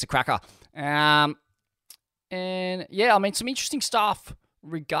weeks. Yeah, it's a cracker. And yeah, I mean, some interesting stuff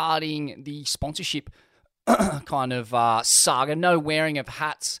regarding the sponsorship kind of saga. No wearing of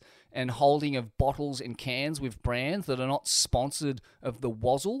hats and holding of bottles and cans with brands that are not sponsored of the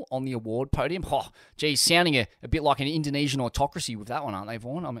Wazzle on the award podium. Oh, geez, sounding a bit like an Indonesian autocracy with that one, aren't they,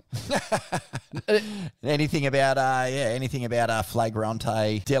 Vaughan? I mean, anything about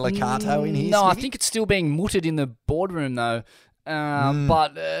flagrante delicato in here? No, I think it's still being mooted in the boardroom though.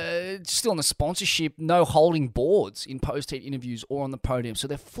 But still on the sponsorship, no holding boards in post-heat interviews or on the podium. So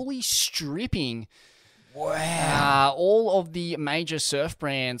they're fully stripping all of the major surf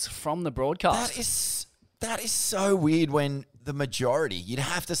brands from the broadcast. That is so weird when the majority, you'd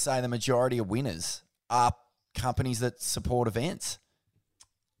have to say the majority of winners are companies that support events.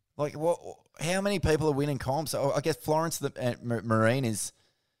 Like, how many people are winning comps? I guess Florence Marine is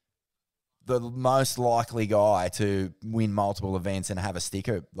the most likely guy to win multiple events and have a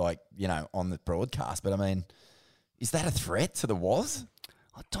sticker, on the broadcast. But, I mean, is that a threat to the WAS?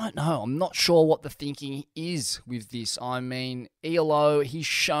 I don't know. I'm not sure what the thinking is with this. I mean, ELO, he's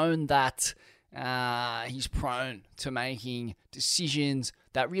shown that he's prone to making decisions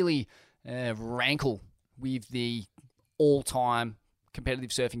that really rankle with the all-time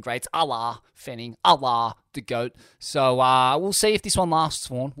competitive surfing greats, a la Fanning, a la the GOAT. So we'll see if this one lasts,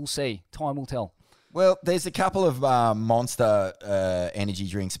 Vaughan. We'll see. Time will tell. Well, there's a couple of Monster energy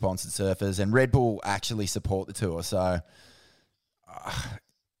drink sponsored surfers, and Red Bull actually support the tour. So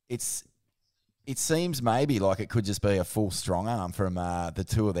it seems maybe like it could just be a full strong arm from the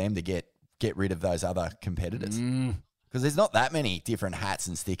two of them to get rid of those other competitors. Because there's not that many different hats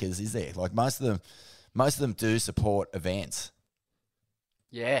and stickers, is there? Like most of them do support events.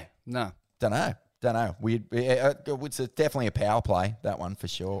 Yeah, no. Don't know. It's definitely a power play, that one for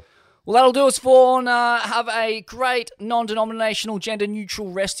sure. Well, that'll do us, Vaughan. Have a great non-denominational,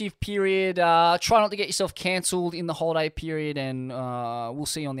 gender-neutral restive period. Try not to get yourself cancelled in the holiday period, and we'll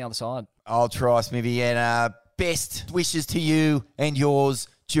see you on the other side. I'll try, Smithy, and best wishes to you and yours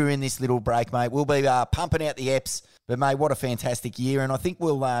during this little break, mate. We'll be pumping out the eps, but, mate, what a fantastic year, and I think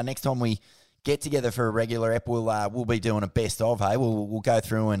we'll next time we get together for a regular ep, we'll be doing a best of, hey? We'll go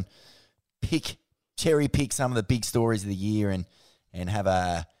through and cherry pick some of the big stories of the year and have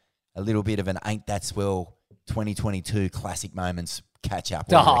a little bit of an Ain't That Swell 2022 classic moments catch up.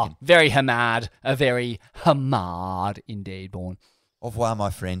 Very hamad. A very hamad indeed, Vaughan. Au revoir,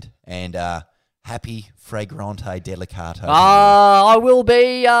 my friend, and happy fragrante delicato. I will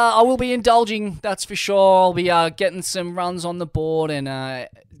be indulging, that's for sure. I'll be getting some runs on the board and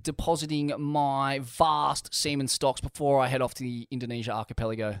depositing my vast semen stocks before I head off to the Indonesia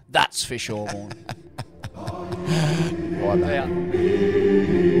archipelago. That's for sure, Vaughan. Bye, mate.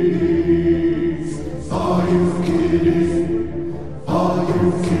 Are you kidding? Are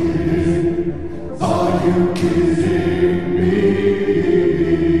you kidding? Are you kidding me?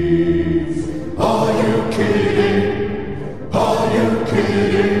 Are you kidding? Are you kidding?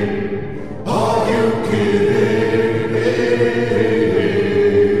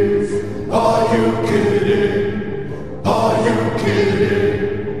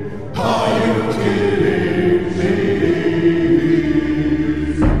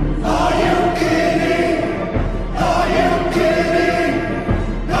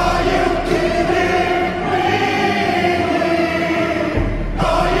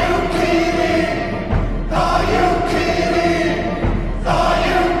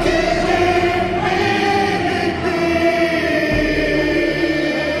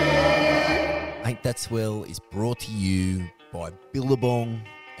 Swell is brought to you by Billabong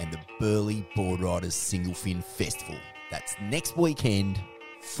and the Burleigh Board Riders Single Fin Festival. That's next weekend,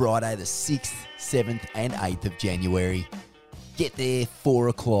 Friday the 6th, 7th and 8th of January. Get there, 4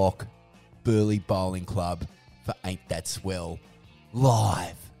 o'clock, Burleigh Bowling Club for Ain't That Swell.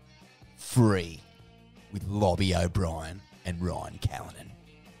 Live, free, with Lobby O'Brien and Ryan Callanan.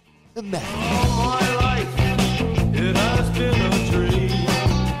 Imagine. All my life, it has been a dream.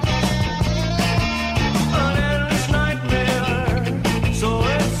 An endless nightmare, so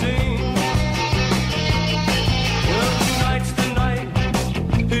it seems. Well, tonight's the night.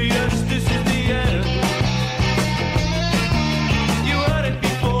 Yes, this is the end. You heard it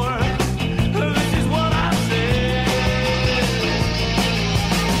before. This is what I said.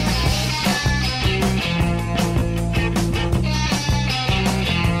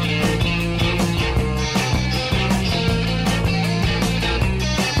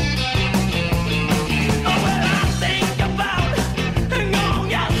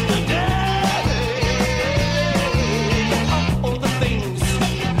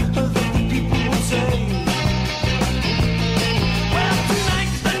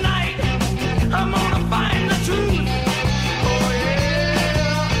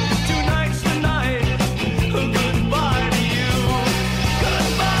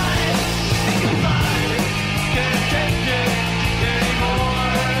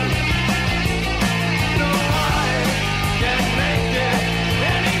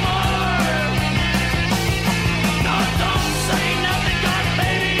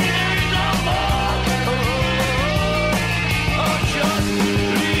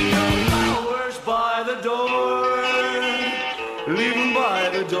 Leave 'em by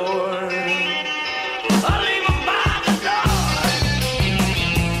the door. I leave 'em by the door.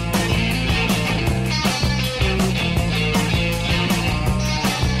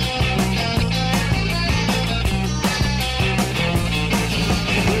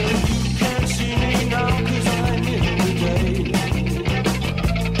 You can't see me now 'cause I'm in the day.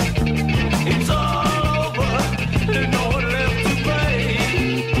 It's all over, there's no one left to play.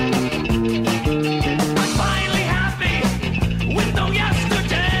 I'm finally happy with no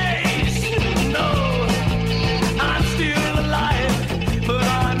yesterdays. No, I'm still alive, but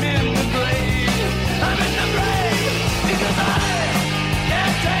I'm in the grave. I'm in the grave because I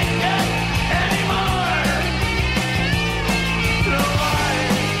can't take it anymore. No, I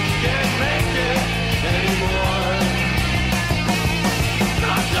can't make it anymore.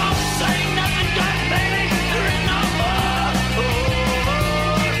 No, don't say nothing, God, baby, there is no more.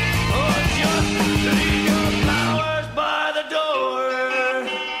 Just leave your flowers by the door.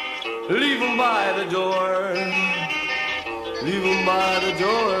 Leave 'em by the door. Leave 'em by the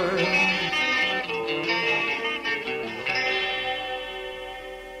door.